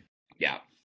 Yeah.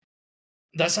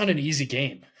 That's not an easy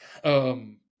game.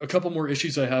 A couple more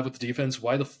issues I have with the defense.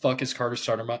 Why the fuck is Carter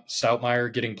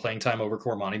Stoutmeyer getting playing time over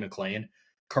Cormani McClain?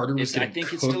 Carter was getting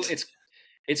cooked.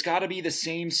 It's got to be the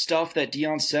same stuff that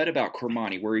Dion said about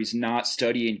Cormani, where he's not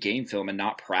studying game film and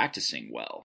not practicing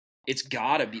well. It's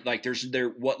got to be like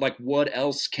what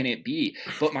else can it be?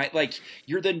 But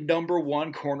you're the number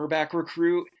 1 cornerback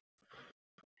recruit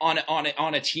on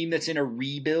a team that's in a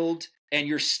rebuild, and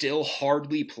you're still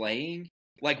hardly playing.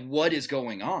 Like, what is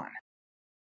going on?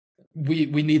 We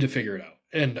need to figure it out.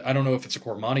 And I don't know if it's a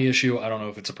Cormani issue. I don't know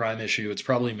if it's a Prime issue. It's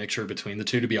probably a mixture between the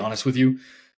two, to be honest with you.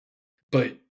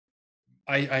 But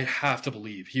I have to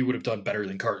believe he would have done better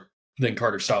than Carter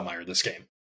Stoutmeyer this game.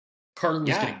 Carter was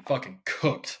getting fucking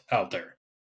cooked out there.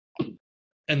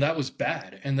 And that was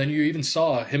bad. And then you even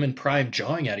saw him and Prime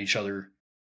jawing at each other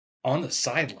on the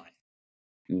sideline.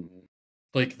 Mm-hmm.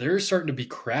 Like, there's starting to be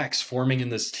cracks forming in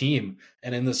this team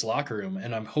and in this locker room.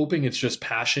 And I'm hoping it's just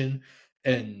passion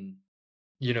and,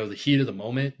 you know, the heat of the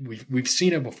moment. We've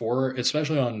seen it before,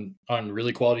 especially on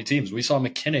really quality teams. We saw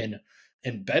McKinnon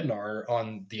and Bednar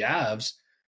on the Avs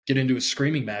get into a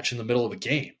screaming match in the middle of a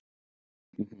game,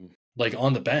 Mm-hmm. like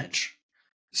on the bench.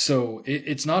 So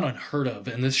it's not unheard of,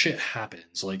 and this shit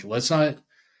happens. Like, let's not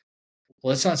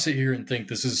sit here and think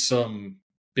this is some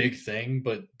big thing,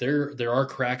 but there are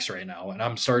cracks right now, and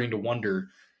I'm starting to wonder,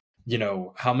 you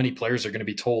know, how many players are going to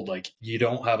be told like you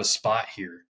don't have a spot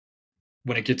here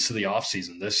when it gets to the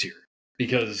offseason this year.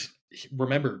 Because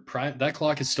remember, Prime, that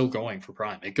clock is still going for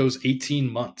Prime. It goes 18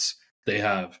 months they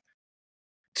have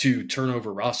to turn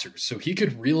over rosters. So he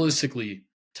could realistically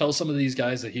tell some of these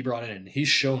guys that he brought in, and he's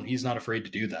shown he's not afraid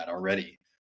to do that already.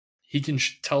 He can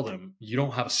tell them, you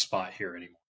don't have a spot here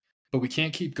anymore. But we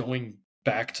can't keep going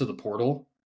back to the portal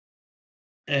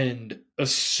and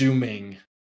assuming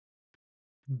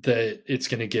that it's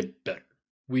going to get better.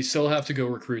 We still have to go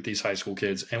recruit these high school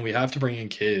kids, and we have to bring in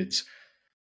kids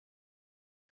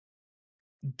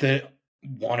that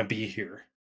want to be here.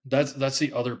 That's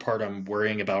the other part I'm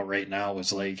worrying about right now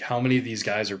is like how many of these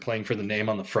guys are playing for the name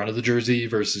on the front of the jersey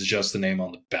versus just the name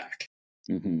on the back.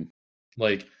 Mm-hmm.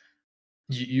 Like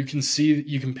you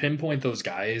can pinpoint those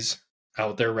guys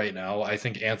out there right now. I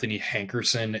think Anthony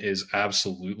Hankerson is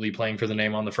absolutely playing for the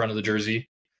name on the front of the jersey.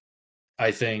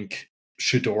 I think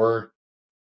Shador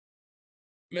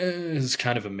is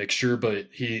kind of a mixture, but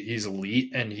he's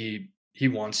elite and he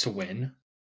wants to win.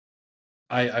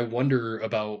 I wonder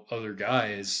about other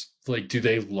guys. Like, do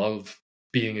they love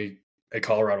being a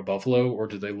Colorado Buffalo, or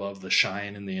do they love the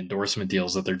shine and the endorsement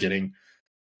deals that they're getting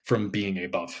from being a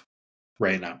Buff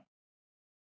right now?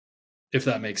 If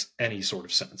that makes any sort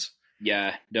of sense.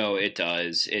 Yeah, no, it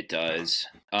does. It does.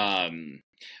 I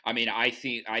mean, I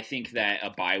think that a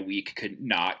bye week could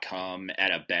not come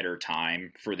at a better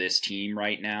time for this team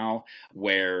right now,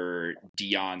 where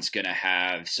Dion's going to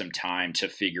have some time to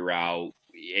figure out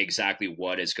exactly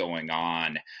what is going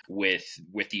on with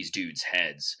these dudes'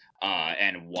 heads.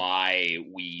 And why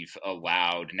we've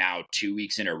allowed now 2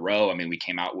 weeks in a row. I mean, we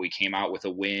came out with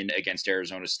a win against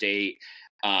Arizona State.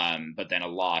 But then a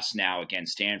loss now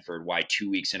against Stanford. Why 2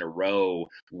 weeks in a row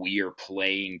we are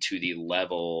playing to the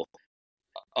level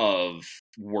of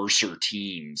worser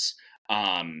teams.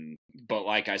 But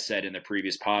like I said in the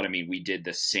previous pod, I mean, we did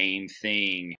the same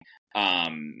thing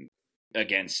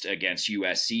against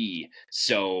USC.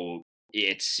 So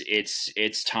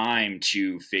it's time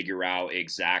to figure out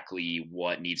exactly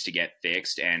what needs to get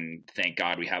fixed, and thank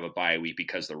God we have a bye week,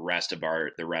 because the rest of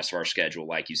our schedule,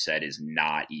 like you said, is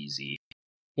not easy.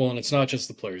 Well, and it's not just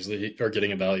the players that are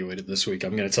getting evaluated this week.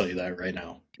 I'm going to tell you that right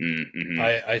now. Mm-hmm.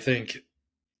 I think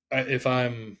if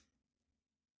I'm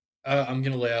going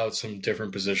to lay out some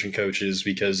different position coaches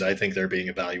because I think they're being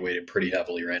evaluated pretty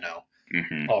heavily right now.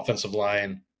 Mm-hmm. Offensive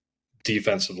line,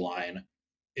 defensive line,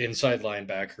 inside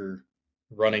linebacker,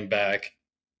 running back,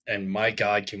 and my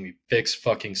God, can we fix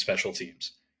fucking special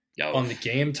teams? On the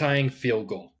game-tying field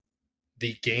goal,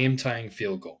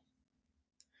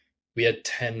 we had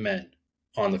 10 men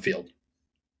on the field.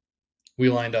 We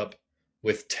lined up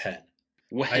with 10.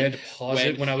 I had to pause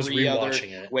it when I was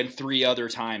rewatching it. When 3 other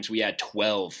times we had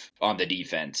 12 on the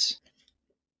defense.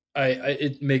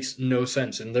 It makes no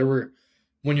sense. And there were,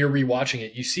 when you're rewatching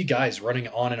it, you see guys running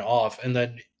on and off, and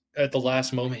then at the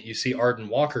last moment, you see Arden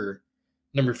Walker,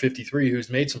 number 53, who's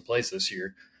made some plays this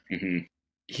year. Mm-hmm.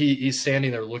 He's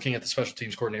standing there looking at the special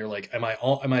teams coordinator like, am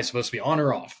I supposed to be on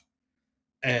or off?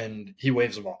 And he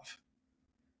waves him off.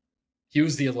 He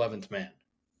was the 11th man.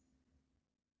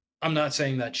 I'm not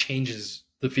saying that changes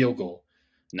the field goal.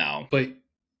 No. But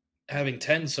having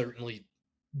 10 certainly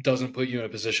doesn't put you in a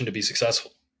position to be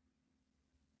successful.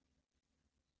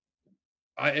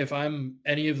 If I'm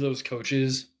any of those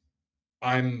coaches,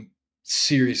 I'm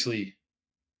seriously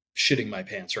shitting my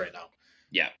pants right now.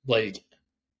 Yeah. Like,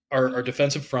 our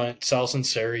defensive front, Sal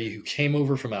Sunseri, who came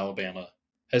over from Alabama,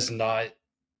 has not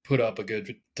put up a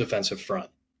good defensive front.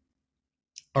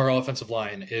 Our offensive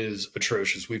line is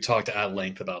atrocious. We've talked at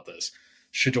length about this.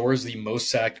 Shador is the most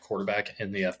sacked quarterback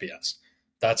in the FBS.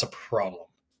 That's a problem.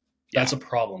 Yeah. That's a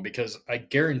problem, because I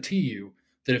guarantee you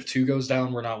that if 2 goes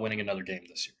down, we're not winning another game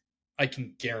this year. I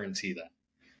can guarantee that.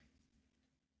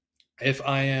 If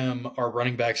I am our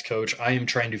running backs coach, I am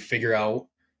trying to figure out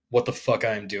what the fuck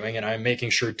I am doing, and I'm making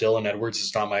sure Dylan Edwards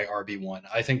is not my RB1.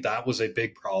 I think that was a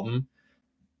big problem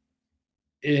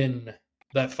in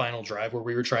that final drive where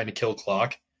we were trying to kill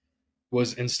clock.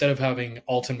 was instead of having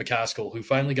Alton McCaskill, who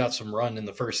finally got some run in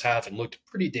the first half and looked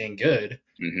pretty dang good,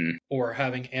 or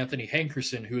having Anthony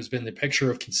Hankerson, who has been the picture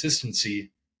of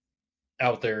consistency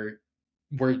out there,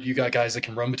 where you got guys that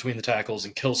can run between the tackles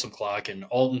and kill some clock, and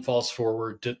Alton falls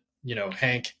forward.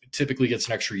 Hank typically gets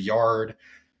an extra yard.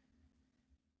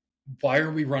 Why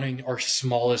are we running our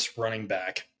smallest running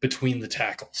back between the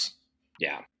tackles?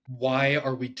 Yeah. Why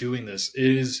are we doing this? It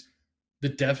is the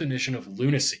definition of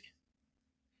lunacy.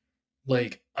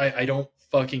 Like, I don't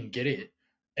fucking get it.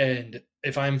 And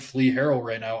if I'm Flea Harrell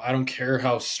right now, I don't care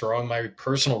how strong my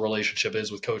personal relationship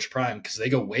is with Coach Prime, because they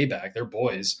go way back. They're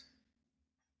boys.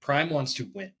 Prime wants to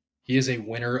win. He is a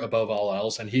winner above all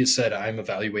else, and he has said, I'm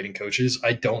evaluating coaches.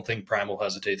 I don't think Prime will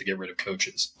hesitate to get rid of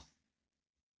coaches.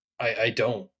 I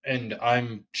don't. And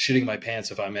I'm shitting my pants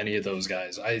if I'm any of those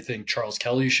guys. I think Charles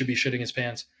Kelly should be shitting his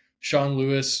pants. Sean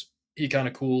Lewis, he kind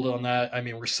of cooled on that. I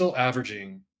mean, we're still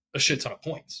averaging a shit ton of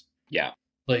points. Yeah.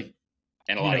 Like,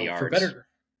 and a lot of yards. For better,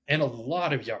 and a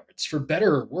lot of yards. For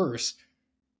better or worse,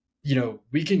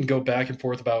 we can go back and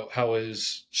forth about how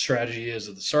his strategy is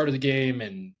at the start of the game,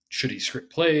 and should he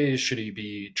script plays? Should he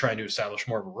be trying to establish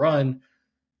more of a run?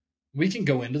 We can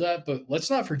go into that, but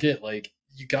let's not forget, like,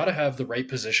 you got to have the right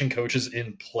position coaches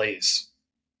in place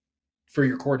for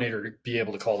your coordinator to be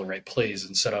able to call the right plays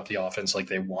and set up the offense like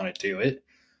they want to do it.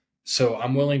 So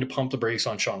I'm willing to pump the brakes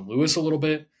on Sean Lewis a little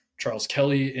bit. Charles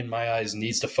Kelly, in my eyes,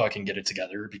 needs to fucking get it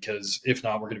together, because if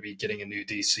not, we're going to be getting a new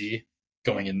DC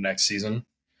going into next season.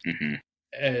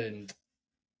 And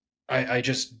I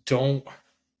just don't.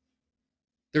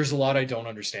 There's a lot I don't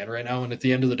understand right now. And at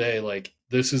the end of the day, like,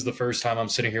 this is the first time I'm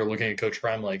sitting here looking at Coach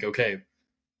Prime like, okay,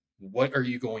 what are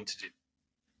you going to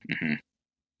do?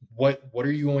 What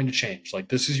are you going to change? Like,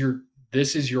 this is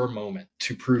your moment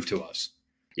to prove to us.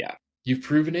 Yeah. You've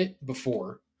proven it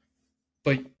before,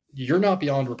 but you're not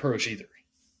beyond reproach either.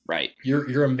 Right.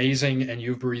 You're amazing, and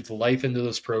you've breathed life into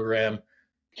this program.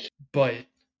 But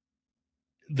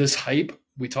this hype,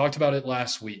 we talked about it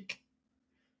last week.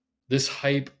 This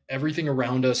hype, everything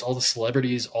around us, all the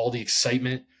celebrities, all the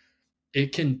excitement,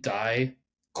 it can die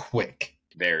quick.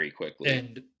 Very quickly.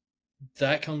 And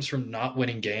that comes from not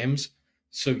winning games.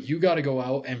 So you got to go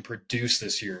out and produce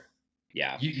this year.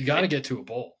 Yeah. You got to get to a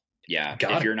bowl. Yeah.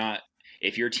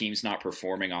 If your team's not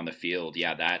performing on the field,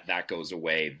 yeah, that goes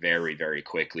away very, very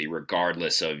quickly,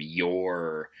 regardless of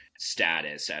your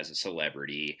status as a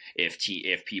celebrity.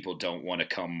 If people don't want to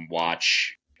come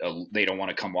watch, they don't want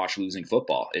to come watch losing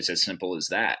football. It's as simple as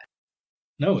that.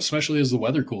 No, especially as the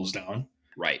weather cools down.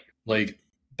 Right. Like,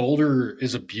 Boulder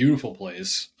is a beautiful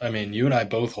place. I mean, you and I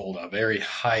both hold a very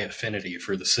high affinity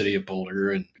for the city of Boulder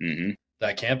and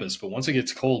that campus. But once it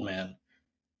gets cold, man,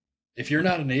 if you're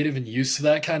not a native and used to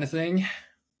that kind of thing,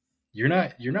 you're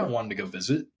not wanting to go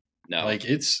visit. No. Like,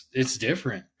 it's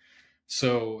different.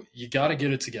 So you got to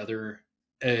get it together.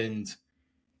 And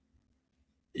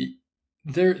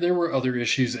there were other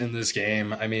issues in this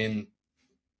game. I mean,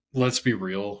 let's be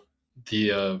real.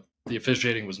 The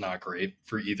officiating was not great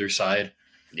for either side.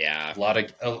 Yeah. A lot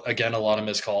of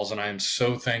missed calls, and I am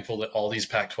so thankful that all these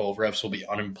Pac-12 refs will be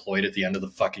unemployed at the end of the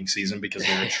fucking season, because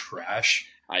they're trash.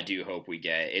 I do hope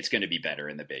it's going to be better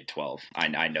in the Big 12.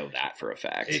 I know that for a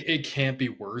fact. It can't be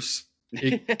worse.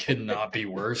 It cannot be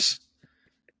worse.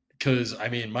 Because, I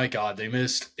mean, my God, they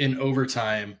missed in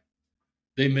overtime.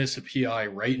 They missed a PI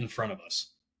right in front of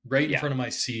us, right in front of my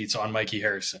seats on Mikey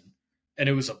Harrison. And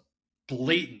it was a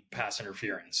blatant pass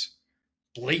interference.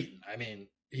 Blatant. I mean,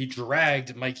 he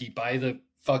dragged Mikey by the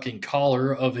fucking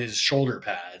collar of his shoulder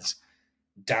pads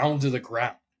down to the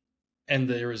ground, and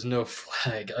there was no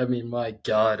flag. I mean, my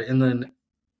God. And then,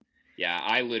 yeah,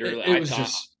 I literally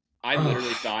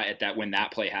thought at that, when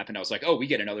that play happened, I was like, oh, we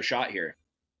get another shot here.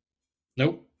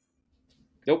 Nope.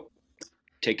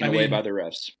 Taken away by the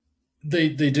refs. They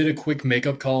did a quick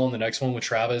makeup call on the next one with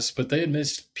Travis, but they had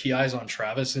missed PIs on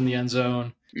Travis in the end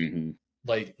zone.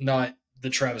 Like, not that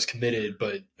Travis committed,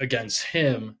 but against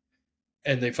him.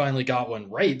 And they finally got one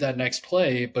right that next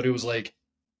play, but it was like,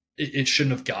 it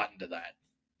shouldn't have gotten to that.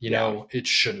 It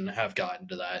shouldn't have gotten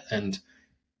to that. And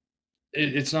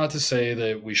it's not to say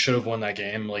that we should have won that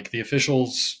game. Like, the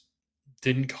officials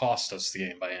didn't cost us the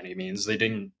game by any means. They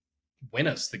didn't win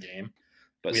us the game.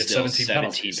 But we had still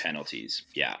 17 penalties.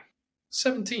 Yeah.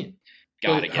 17.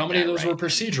 How many of those were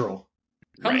procedural?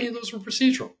 How many of those were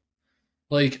procedural?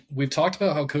 Like, we've talked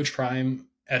about how Coach Prime,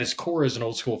 at his core, is an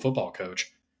old school football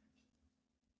coach.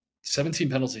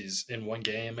 17 penalties in one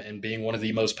game and being one of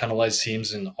the most penalized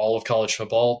teams in all of college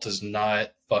football does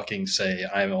not fucking say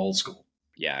I'm old school.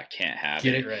 Yeah, can't have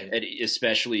Get it. it right.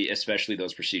 Especially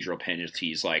those procedural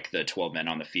penalties like the 12 men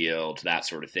on the field, that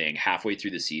sort of thing. Halfway through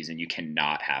the season, you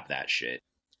cannot have that shit.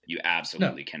 You No,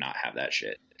 absolutely cannot have that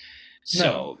shit. no.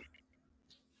 So,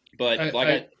 but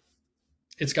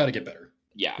It's got to get better.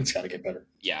 yeah, It's got to get better.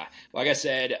 yeah. Like I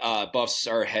said, Buffs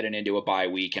are heading into a bye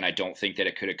week, and I don't think that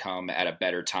it could have come at a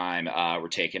better time. We're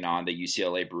taking on the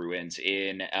UCLA Bruins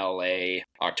in LA,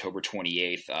 October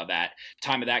 28th. That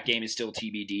time of that game is still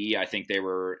TBD. I think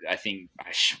we're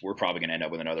probably going to end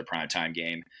up with another primetime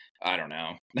game. I don't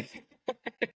know.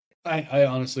 I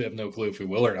honestly have no clue if we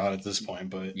will or not at this point,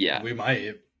 but Yeah. we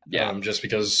might. Yeah. Just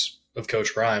because of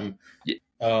Coach Prime. Yeah.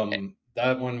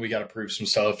 That one we got to prove some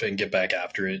stuff and get back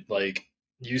after it. Like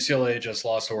UCLA just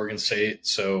lost to Oregon State,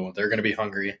 so they're going to be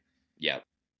hungry. Yeah.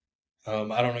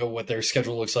 I don't know what their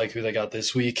schedule looks like, who they got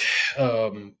this week.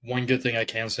 One good thing I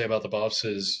can say about the Buffs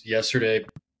is yesterday,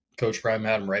 Coach Prime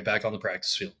had them right back on the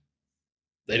practice field.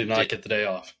 They did not get the day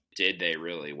off. Did they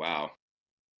really? Wow.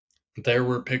 There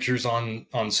were pictures on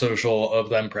social of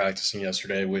them practicing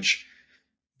yesterday, which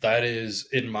that is,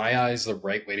 in my eyes, the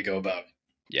right way to go about it.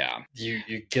 Yeah. You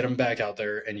get them back out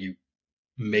there and you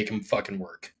make them fucking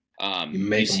work. You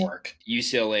make them work.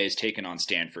 UCLA is taking on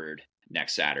Stanford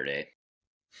next Saturday.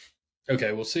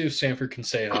 Okay, we'll see if Stanford can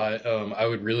stay hot. I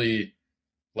would really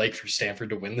like for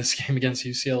Stanford to win this game against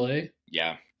UCLA.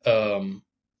 Yeah.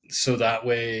 So that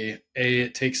way, A,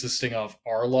 it takes the sting off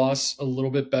our loss a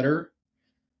little bit better,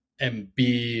 and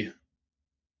B,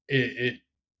 it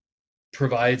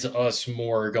provides us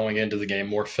more going into the game,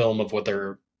 more film of what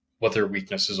their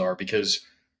weaknesses are, because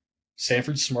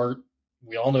Stanford's smart.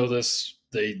 We all know this.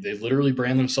 They literally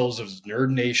brand themselves as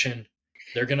Nerd Nation.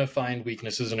 They're going to find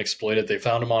weaknesses and exploit it. They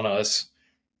found them on us.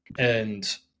 And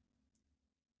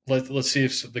let's see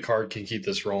if the card can keep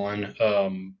this rolling.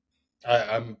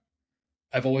 I've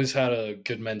always had a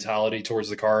good mentality towards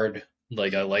the card.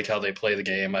 Like, I like how they play the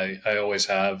game. I always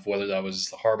have, whether that was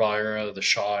the Harbaugh era, the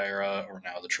Shaw era, or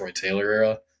now the Troy Taylor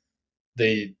era.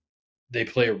 They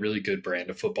play a really good brand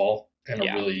of football and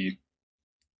a really,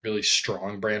 really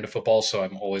strong brand of football. So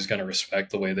I'm always going to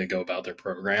respect the way they go about their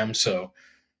program. So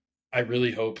I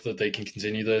really hope that they can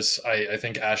continue this. I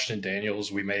think Ashton Daniels,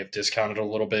 we may have discounted a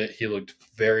little bit. He looked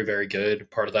very, very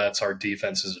good. Part of that's our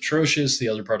defense is atrocious. The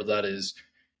other part of that is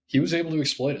he was able to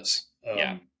exploit us.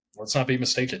 Let's not be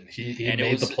mistaken. He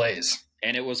made the plays.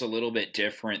 And it was a little bit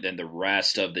different than the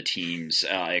rest of the teams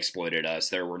exploited us.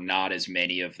 There were not as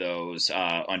many of those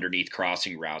underneath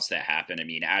crossing routes that happened. I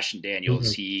mean, Ashton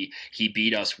Daniels, he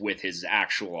beat us with his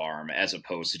actual arm as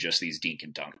opposed to just these dink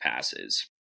and dunk passes.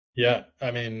 Yeah,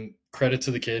 I mean, credit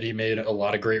to the kid. He made a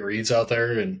lot of great reads out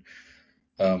there, and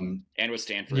with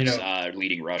Stanford's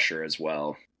leading rusher as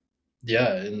well.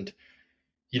 Yeah, and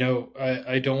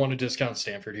I don't want to discount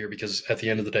Stanford here, because at the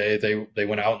end of the day, they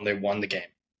went out and they won the game.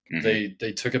 Mm-hmm.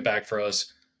 They took it back for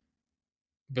us.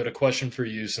 But a question for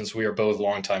you, since we are both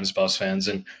longtime Buffs fans,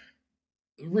 and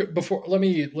before let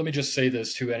me just say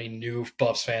this to any new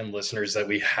Buffs fan listeners that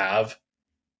we have: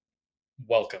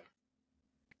 welcome.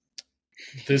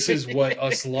 This is what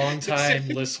us longtime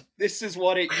listeners. This is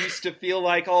what it used to feel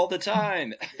like all the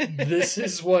time. This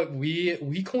is what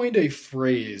we coined a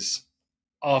phrase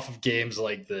off of games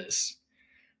like this.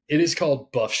 It is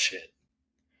called Buff shit.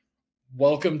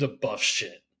 Welcome to Buff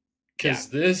shit, because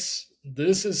this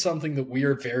is something that we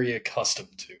are very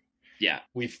accustomed to. Yeah,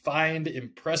 we find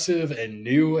impressive and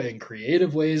new and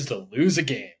creative ways to lose a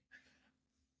game.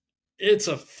 It's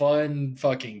a fun,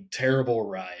 fucking terrible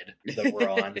ride that we're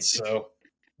on. So,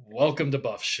 welcome to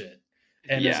Buff shit.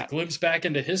 And as a glimpse back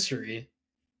into history,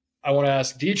 I want to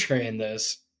ask D-Train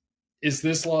this. Is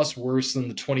this loss worse than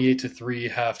the 28-3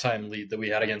 halftime lead that we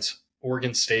had against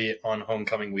Oregon State on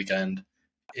homecoming weekend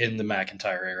in the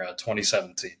McIntyre era,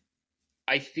 2017?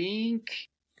 I think...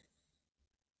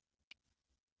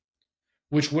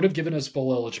 Which would have given us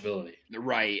bowl eligibility.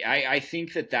 Right. I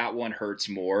think that one hurts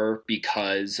more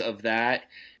because of that.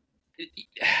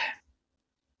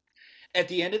 At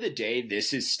the end of the day,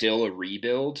 this is still a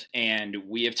rebuild, and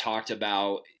we have talked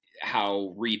about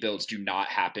how rebuilds do not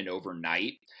happen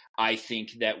overnight. I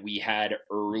think that we had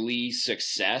early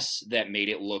success that made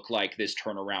it look like this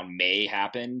turnaround may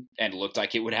happen and looked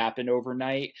like it would happen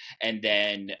overnight. And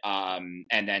then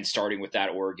starting with that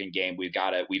Oregon game, we've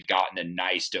gotten a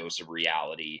nice dose of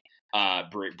reality,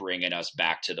 bringing us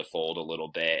back to the fold a little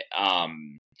bit.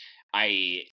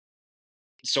 I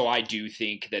do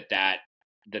think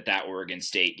that Oregon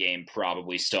State game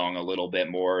probably stung a little bit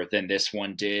more than this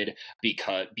one did,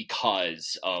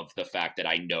 because of the fact that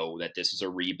I know that this is a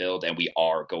rebuild and we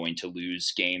are going to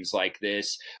lose games like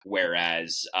this.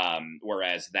 Whereas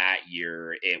that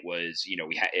year it was,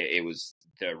 it was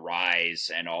the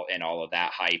rise and all of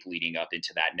that hype leading up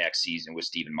into that next season with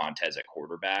Steven Montez at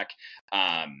quarterback,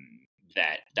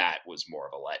 that was more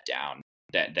of a letdown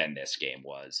than this game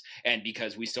was. And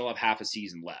because we still have half a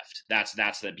season left, that's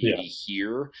the beauty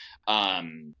here.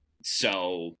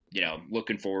 So,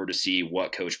 looking forward to see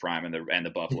what Coach Prime and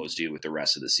the Buffaloes do with the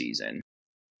rest of the season.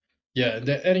 Yeah,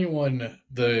 anyone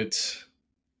that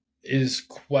is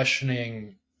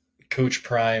questioning Coach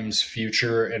Prime's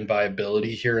future and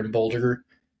viability here in Boulder,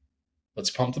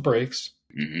 let's pump the brakes.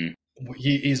 Mm-hmm.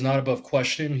 He's not above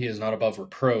question. He is not above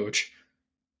reproach.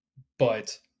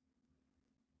 But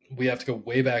we have to go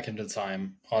way back into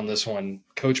time on this one.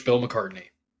 Coach Bill McCartney.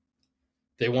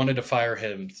 They wanted to fire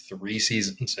him 3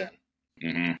 seasons in.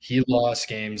 Mm-hmm. He lost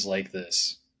games like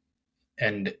this.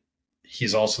 And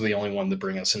he's also the only one to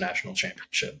bring us a national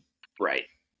championship. Right.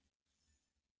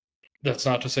 That's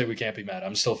not to say we can't be mad.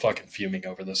 I'm still fucking fuming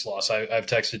over this loss. I've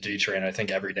texted D-Train, I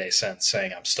think, every day since,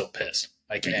 saying I'm still pissed.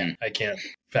 I can't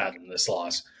fathom this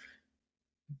loss.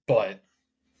 But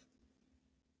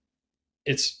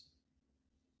it's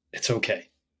okay.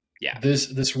 Yeah.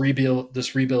 This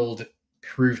rebuild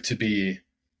proved to be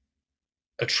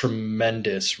a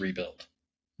tremendous rebuild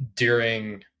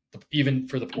during even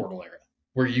for the portal era,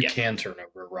 where you can turn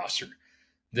over a roster.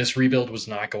 This rebuild was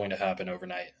not going to happen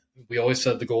overnight. We always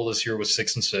said the goal this year was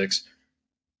 6-6.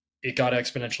 It got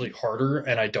exponentially harder,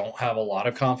 and I don't have a lot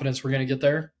of confidence we're going to get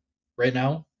there right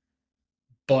now.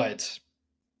 But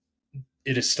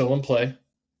it is still in play.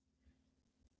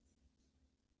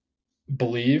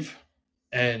 Believe,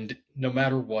 and no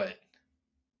matter what,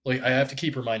 like, I have to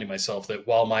keep reminding myself that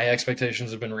while my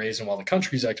expectations have been raised and while the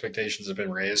country's expectations have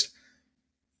been raised,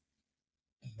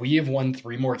 we have won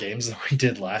 3 more games than we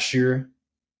did last year.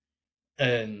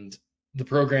 And the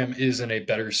program is in a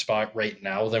better spot right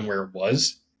now than where it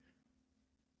was.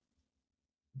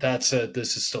 That said,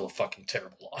 this is still a fucking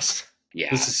terrible loss. Yeah.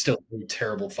 This is still a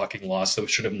terrible fucking loss that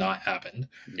should have not happened.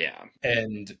 Yeah.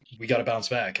 And we got to bounce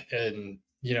back. And,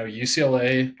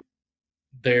 UCLA,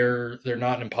 they're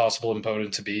not an impossible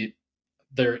opponent to beat.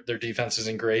 Their defense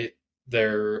isn't great.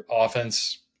 Their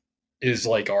offense is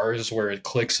like ours, where it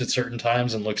clicks at certain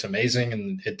times and looks amazing,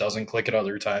 and it doesn't click at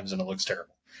other times and it looks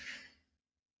terrible.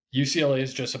 UCLA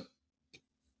is just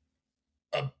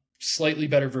a slightly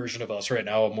better version of us right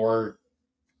now,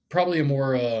 probably a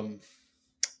more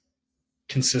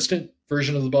consistent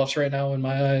version of the Buffs right now in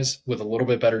my eyes, with a little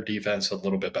bit better defense, a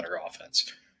little bit better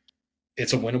offense.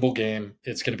 It's a winnable game.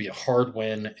 It's going to be a hard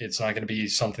win. It's not going to be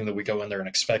something that we go in there and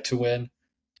expect to win,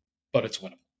 but it's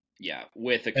winnable. Yeah,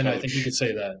 with a coach. And I think we could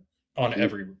say that on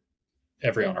every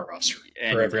on our roster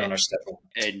or every on our schedule.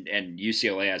 And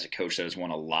UCLA has a coach that has won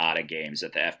a lot of games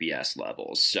at the FBS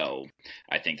level, so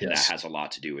I think that has a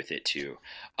lot to do with it too.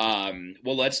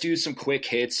 Well, let's do some quick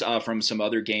hits from some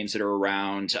other games that are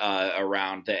around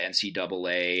the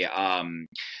NCAA.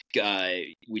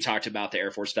 We talked about the Air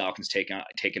Force Falcons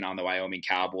taking on the Wyoming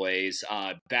Cowboys.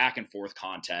 Back and forth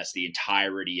contest the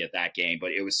entirety of that game,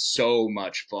 but it was so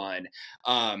much fun.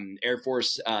 Air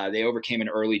Force, they overcame an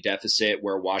early deficit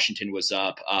where Washington was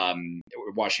up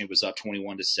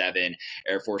 21-7.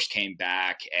 Air Force came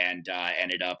back and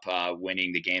ended up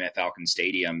winning the game at Falcon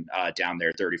Stadium down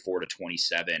there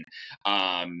 34-27.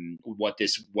 What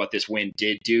this win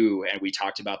did do, and we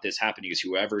talked about this happening, is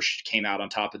whoever came out on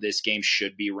top of this game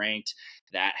should be ranked.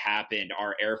 That happened.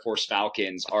 Our Air Force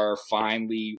Falcons are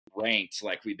finally ranked,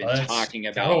 like we've been talking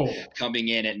about, coming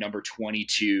in at number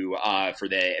 22 for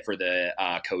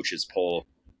the coaches poll.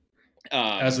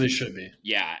 As they should be.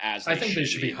 Yeah, I think they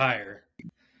should be higher.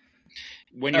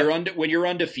 When you're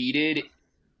undefeated,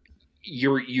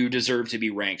 you deserve to be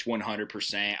ranked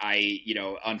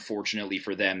 100%. Unfortunately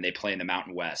for them, they play in the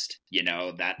Mountain West.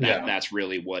 That's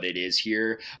really what it is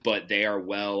here. But they are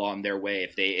well on their way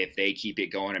if they keep it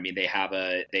going. I mean, they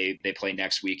play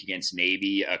next week against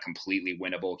Navy, a completely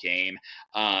winnable game.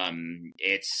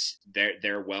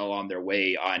 They're well on their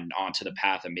way onto the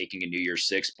path of making a New Year's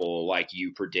Six bowl, like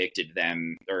you predicted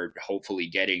them, or hopefully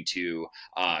getting to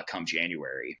come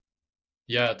January.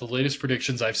 Yeah, the latest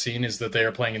predictions I've seen is that they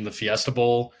are playing in the Fiesta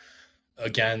Bowl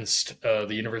against the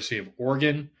University of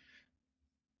Oregon.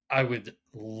 I would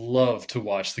love to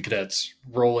watch the Cadets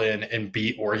roll in and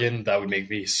beat Oregon. That would make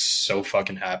me so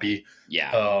fucking happy.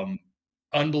 Yeah.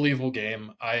 Unbelievable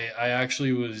game. I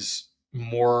actually was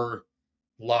more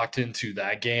locked into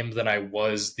that game than I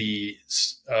was the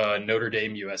Notre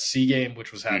Dame USC game,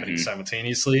 which was happening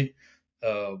simultaneously.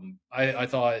 I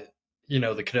thought,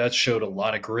 the Cadets showed a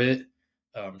lot of grit.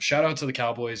 Shout out to the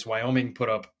Cowboys. Wyoming put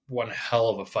up one hell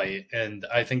of a fight, and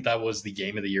I think that was the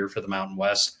game of the year for the Mountain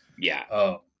West. Yeah.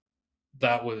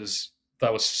 That was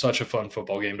That was such a fun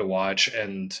football game to watch,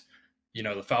 and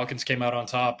the Falcons came out on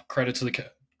top. Credit to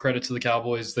the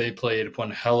Cowboys. They played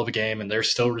one hell of a game, and they're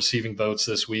still receiving votes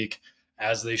this week,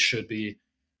 as they should be.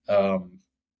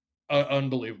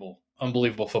 Unbelievable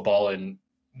football, and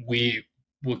we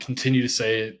will continue to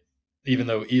say it, even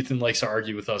though Ethan likes to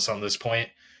argue with us on this point.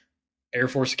 Air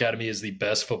Force Academy is the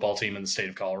best football team in the state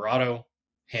of Colorado,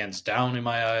 hands down in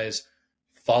my eyes,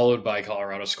 followed by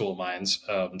Colorado School of Mines.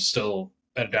 Still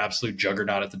an absolute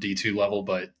juggernaut at the D2 level,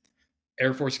 but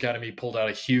Air Force Academy pulled out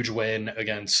a huge win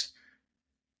against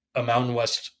a Mountain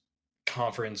West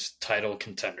Conference title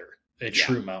contender,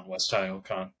 true Mountain West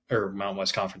Mountain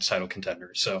West Conference title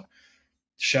contender. So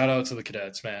shout out to the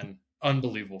Cadets, man.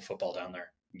 Unbelievable football down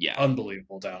there. Yeah.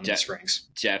 Unbelievable down in the Springs.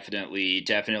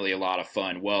 Definitely a lot of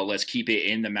fun. Well, let's keep it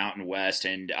in the Mountain West,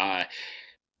 and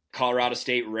Colorado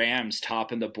State Rams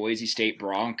topping the Boise State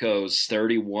Broncos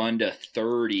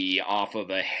 31-30 off of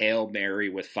a Hail Mary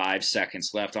with 5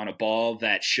 seconds left on a ball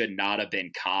that should not have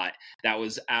been caught. That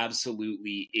was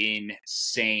absolutely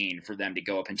insane for them to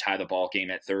go up and tie the ball game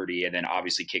at 30 and then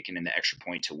obviously kicking in the extra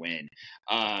point to win.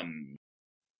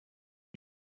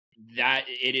 That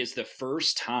it is the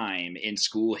first time in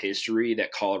school history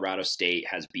that Colorado State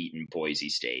has beaten Boise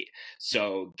State.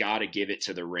 So gotta give it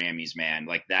to the Rammies, man.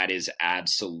 Like, that is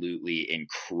absolutely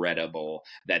incredible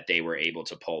that they were able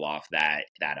to pull off that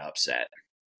upset.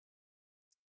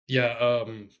 Yeah,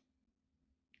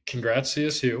 congrats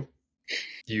CSU.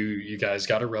 You guys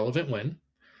got a relevant win.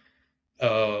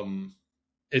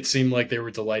 It seemed like they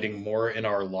were delighting more in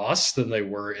our loss than they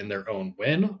were in their own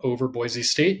win over Boise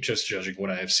State, just judging what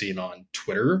I have seen on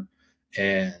Twitter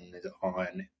and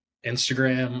on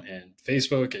Instagram and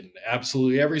Facebook and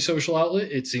absolutely every social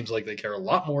outlet. It seems like they care a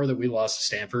lot more that we lost to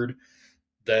Stanford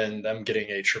than them getting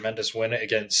a tremendous win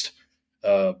against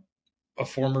a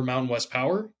former Mountain West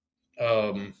power.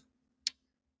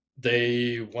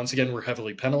 They once again were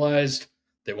heavily penalized.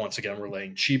 They once again were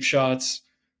laying cheap shots.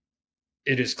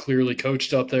 It is clearly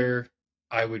coached up there.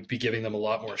 I would be giving them a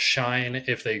lot more shine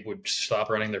if they would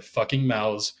stop running their fucking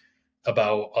mouths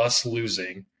about us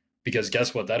losing. Because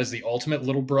guess what? That is the ultimate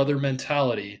little brother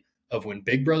mentality of when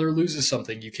Big Brother loses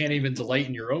something, you can't even delight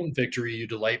in your own victory. You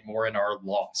delight more in our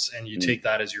loss, and you take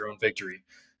that as your own victory.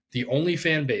 The only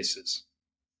fan bases,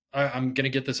 I'm going to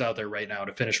get this out there right now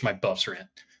to finish my Buffs rant.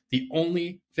 The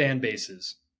only fan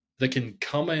bases that can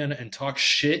come in and talk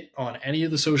shit on any of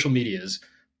the social medias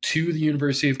to the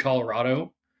University of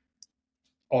Colorado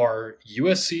are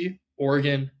USC,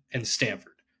 Oregon, and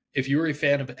Stanford. If you're a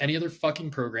fan of any other fucking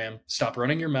program, stop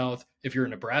running your mouth. If you're a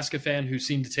Nebraska fan who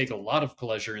seemed to take a lot of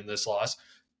pleasure in this loss,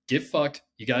 get fucked.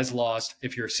 You guys lost.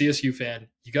 If you're a CSU fan,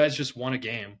 you guys just won a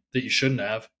game that you shouldn't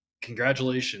have.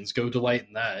 Congratulations. Go delight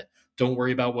in that. Don't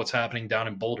worry about what's happening down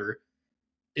in Boulder.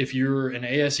 If you're an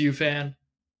ASU fan,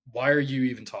 why are you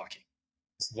even talking?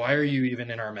 Why are you even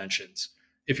in our mentions?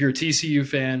 If you're a TCU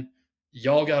fan,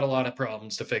 y'all got a lot of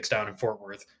problems to fix down in Fort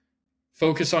Worth.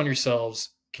 Focus on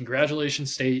yourselves.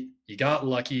 Congratulations, State. You got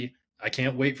lucky. I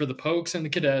can't wait for the Pokes and the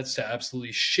Cadets to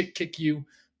absolutely shit kick you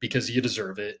because you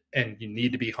deserve it and you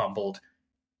need to be humbled.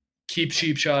 Keep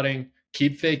cheap shotting,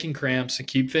 keep faking cramps, and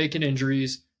keep faking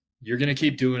injuries. You're going to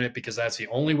keep doing it because that's the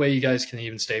only way you guys can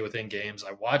even stay within games.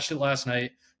 I watched it last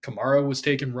night. Kamara was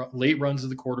taking late runs at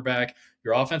the quarterback.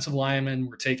 Your offensive linemen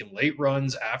were taking late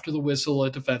runs after the whistle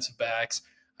at defensive backs.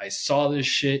 I saw this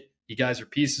shit. You guys are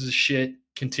pieces of shit.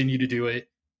 Continue to do it.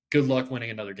 Good luck winning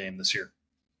another game this year.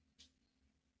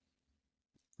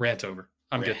 Rant over.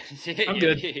 I'm good. I'm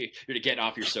good. You're getting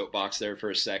off your soapbox there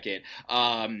for a second.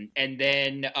 And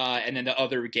then the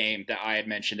other game that I had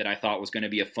mentioned that I thought was going to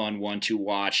be a fun one to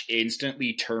watch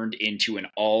instantly turned into an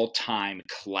all-time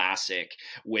classic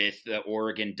with the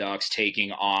Oregon Ducks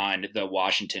taking on the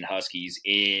Washington Huskies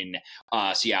in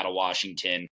Seattle,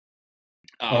 Washington.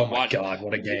 Oh my God,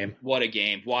 what a game. What a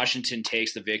game. Washington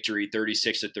takes the victory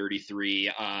 36-33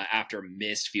 after a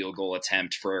missed field goal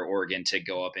attempt for Oregon to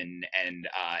go up and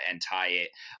tie it.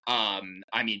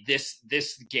 I mean, this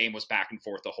game was back and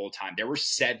forth the whole time. There were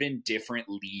 7 different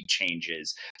lead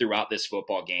changes throughout this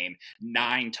football game,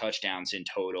 9 touchdowns in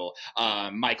total.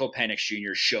 Michael Penix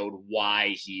Jr. showed why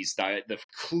he's the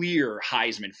clear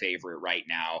Heisman favorite right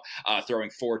now,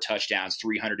 throwing 4 touchdowns,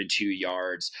 302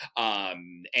 yards,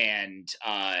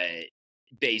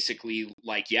 basically,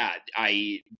 like, yeah,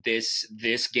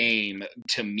 this game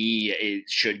to me, it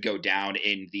should go down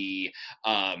in the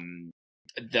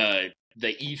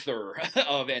ether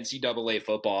of NCAA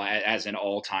football as an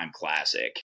all-time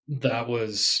classic. That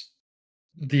was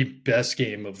the best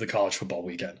game of the college football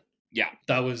weekend. Yeah,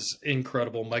 that was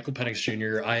incredible. Michael Penix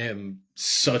Jr. I am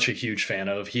such a huge fan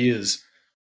of. He is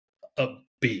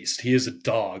beast. He is a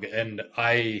dog, and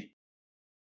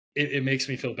it makes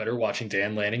me feel better watching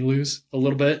Dan Lanning lose a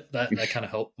little bit. That kind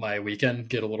of helped my weekend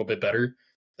get a little bit better.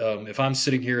 If I'm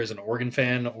sitting here as an Oregon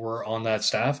fan or on that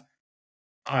staff,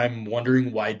 I'm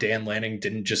wondering why Dan Lanning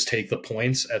didn't just take the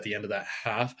points at the end of that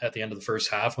half, at the end of the first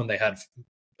half, when they had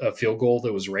a field goal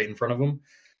that was right in front of him,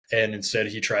 and instead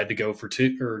he tried to go for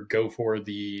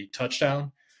the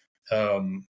touchdown.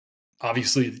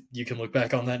 Obviously, you can look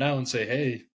back on that now and say,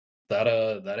 hey,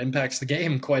 that impacts the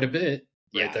game quite a bit.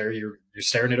 Right there, you're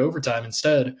staring at overtime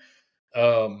instead.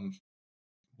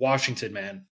 Washington,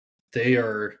 man, they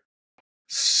are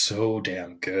so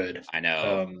damn good. I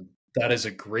know. That is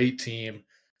a great team.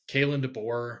 Kalen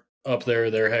DeBoer up there,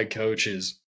 their head coach,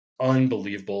 is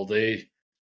unbelievable. They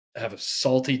have a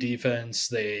salty defense.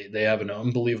 They have an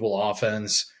unbelievable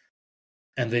offense,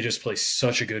 and they just play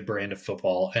such a good brand of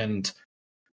football. And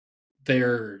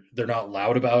they're not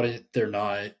loud about it. They're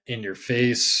not in your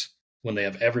face when they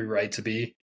have every right to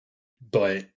be.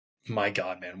 But my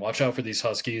God, man, watch out for these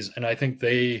Huskies. And I think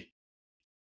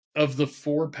of the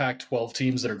 4 Pac-12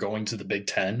 teams that are going to the Big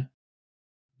Ten,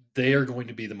 they are going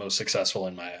to be the most successful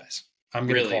in my eyes. I'm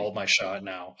going to call my shot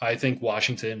now. I think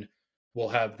Washington will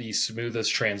have the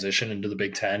smoothest transition into the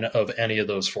Big Ten of any of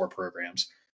those 4 programs.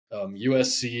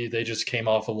 USC, they just came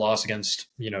off a loss against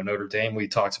Notre Dame. We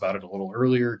talked about it a little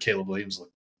earlier. Caleb Williams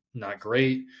looked not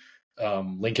great.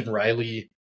 Lincoln Riley,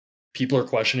 people are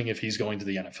questioning if he's going to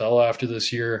the NFL after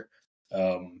this year.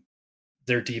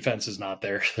 Their defense is not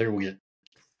there. They will get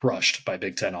crushed by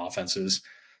Big Ten offenses.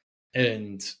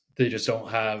 And they just don't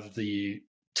have the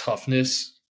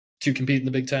toughness to compete in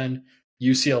the Big Ten.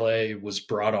 UCLA was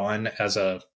brought on as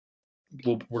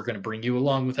we're going to bring you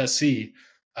along with SC.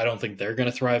 I don't think they're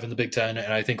going to thrive in the Big Ten.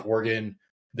 And I think Oregon,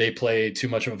 they play too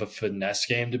much of a finesse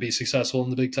game to be successful in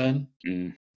the Big Ten.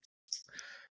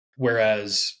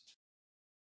 Whereas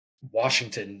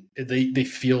Washington, they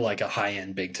feel like a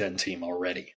high-end Big Ten team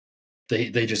already.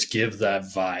 They just give that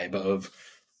vibe of,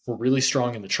 we're really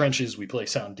strong in the trenches, we play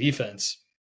sound defense,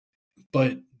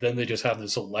 but then they just have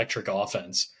this electric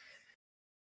offense.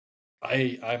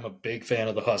 I'm a big fan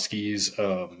of the Huskies.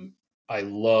 I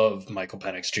love Michael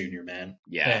Penix Jr., man.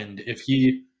 Yeah. And if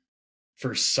he,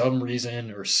 for some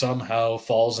reason or somehow,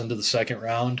 falls into the second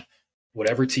round,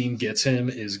 whatever team gets him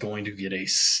is going to get a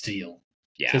steal.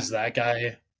 Yeah. Because that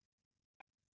guy,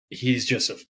 he's just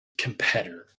a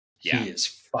competitor. Yeah. He is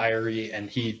fiery, and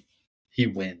he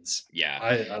wins. Yeah.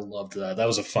 I loved that. That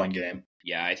was a fun game.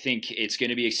 Yeah, I think it's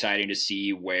going to be exciting to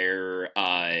see where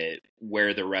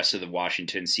the rest of the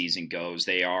Washington season goes.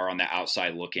 They are on the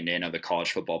outside looking in of the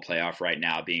college football playoff right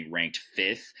now, being ranked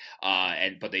 5th.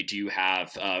 But they do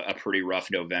have a pretty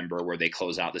rough November where they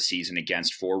close out the season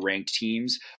against 4 ranked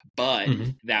teams. But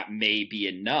that may be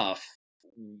enough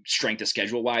strength of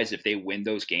schedule wise if they win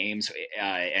those games,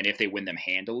 and if they win them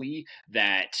handily,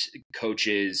 that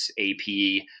coaches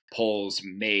AP polls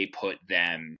may put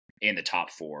them in the top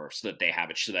 4 so that they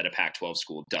have it, so that a Pac-12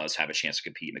 school does have a chance to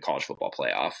compete in the college football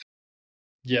playoff.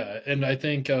 Yeah, and I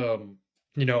think I'm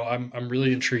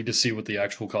really intrigued to see what the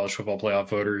actual college football playoff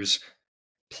voters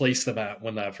place them at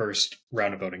when that first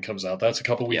round of voting comes out. That's a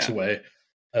couple weeks away.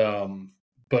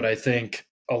 But I think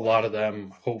a lot of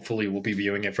them hopefully will be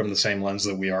viewing it from the same lens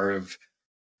that we are of,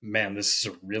 man, this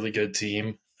is a really good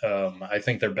team. I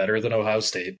think they're better than Ohio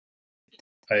State.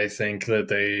 I think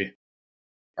that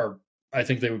I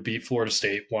think they would beat Florida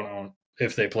State one-on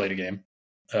if they played a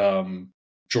game.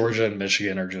 Georgia and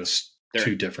Michigan are just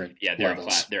two different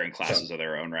levels. They're in classes of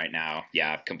their own right now.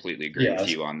 Yeah, completely agree with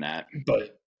you on that.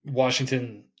 But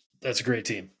Washington, that's a great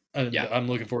team. And I'm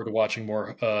looking forward to watching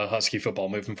more Husky football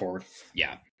moving forward.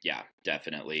 Yeah,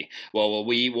 definitely. Well,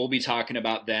 we'll be talking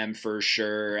about them for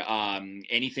sure.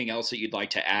 Anything else that you'd like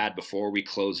to add before we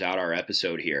close out our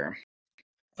episode here?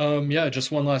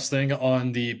 Just one last thing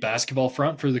on the basketball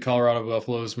front for the Colorado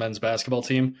Buffaloes men's basketball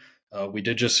team. We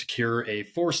did just secure a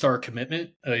 4-star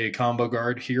commitment, a combo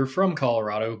guard here from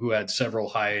Colorado who had several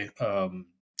high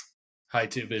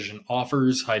division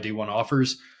offers, high D1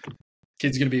 offers.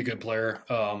 Kid's going to be a good player.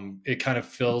 It kind of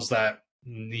fills that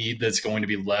need that's going to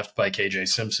be left by KJ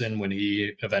Simpson when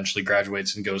he eventually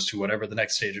graduates and goes to whatever the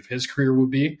next stage of his career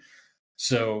would be.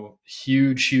 So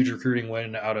huge recruiting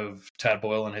win out of Tad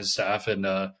Boyle and his staff. And,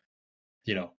 I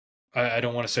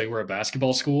don't want to say we're a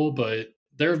basketball school, but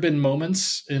there have been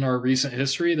moments in our recent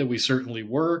history that we certainly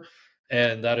were.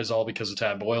 And that is all because of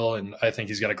Tad Boyle. And I think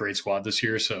he's got a great squad this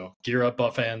year. So gear up,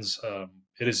 Buff fans.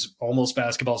 It is almost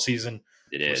basketball season.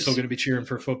 It is. We're still going to be cheering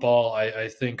for football. I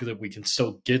think that we can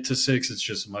still get to 6. It's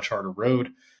just a much harder road.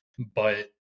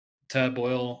 But Tad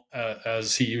Boyle,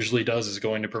 as he usually does, is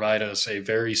going to provide us a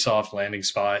very soft landing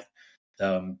spot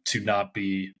to not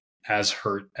be as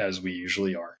hurt as we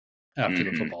usually are after the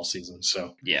Mhm. football season.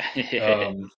 So, Yeah.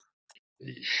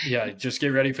 yeah, just get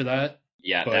ready for that.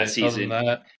 Yeah, But that other than season,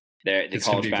 that, the it's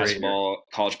going to be a great year.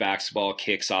 college basketball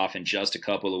kicks off in just a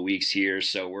couple of weeks here,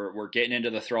 so we're getting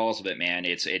into the thralls of it, man.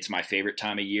 It's my favorite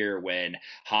time of year when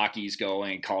hockey's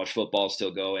going, college football's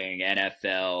still going,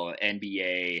 NFL,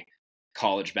 NBA,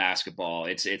 college basketball.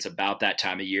 It's about that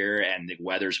time of year, and the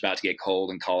weather's about to get cold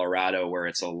in Colorado, where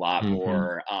it's a lot Mm-hmm.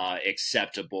 more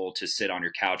acceptable to sit on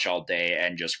your couch all day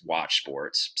and just watch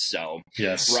sports. So,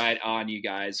 Yes. right on, you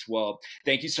guys. Well,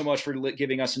 thank you so much for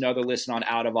giving us another listen on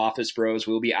Out of Office Bros.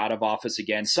 We'll be out of office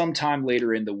again sometime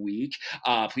later in the week.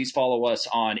 Please follow us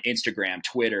on Instagram,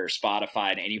 Twitter,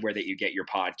 Spotify, and anywhere that you get your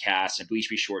podcasts. And please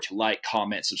be sure to like,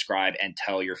 comment, subscribe, and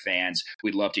tell your fans.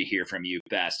 We'd love to hear from you.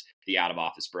 Best, the Out of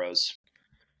Office Bros.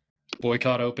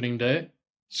 Boycott opening day.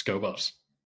 Go Buffs.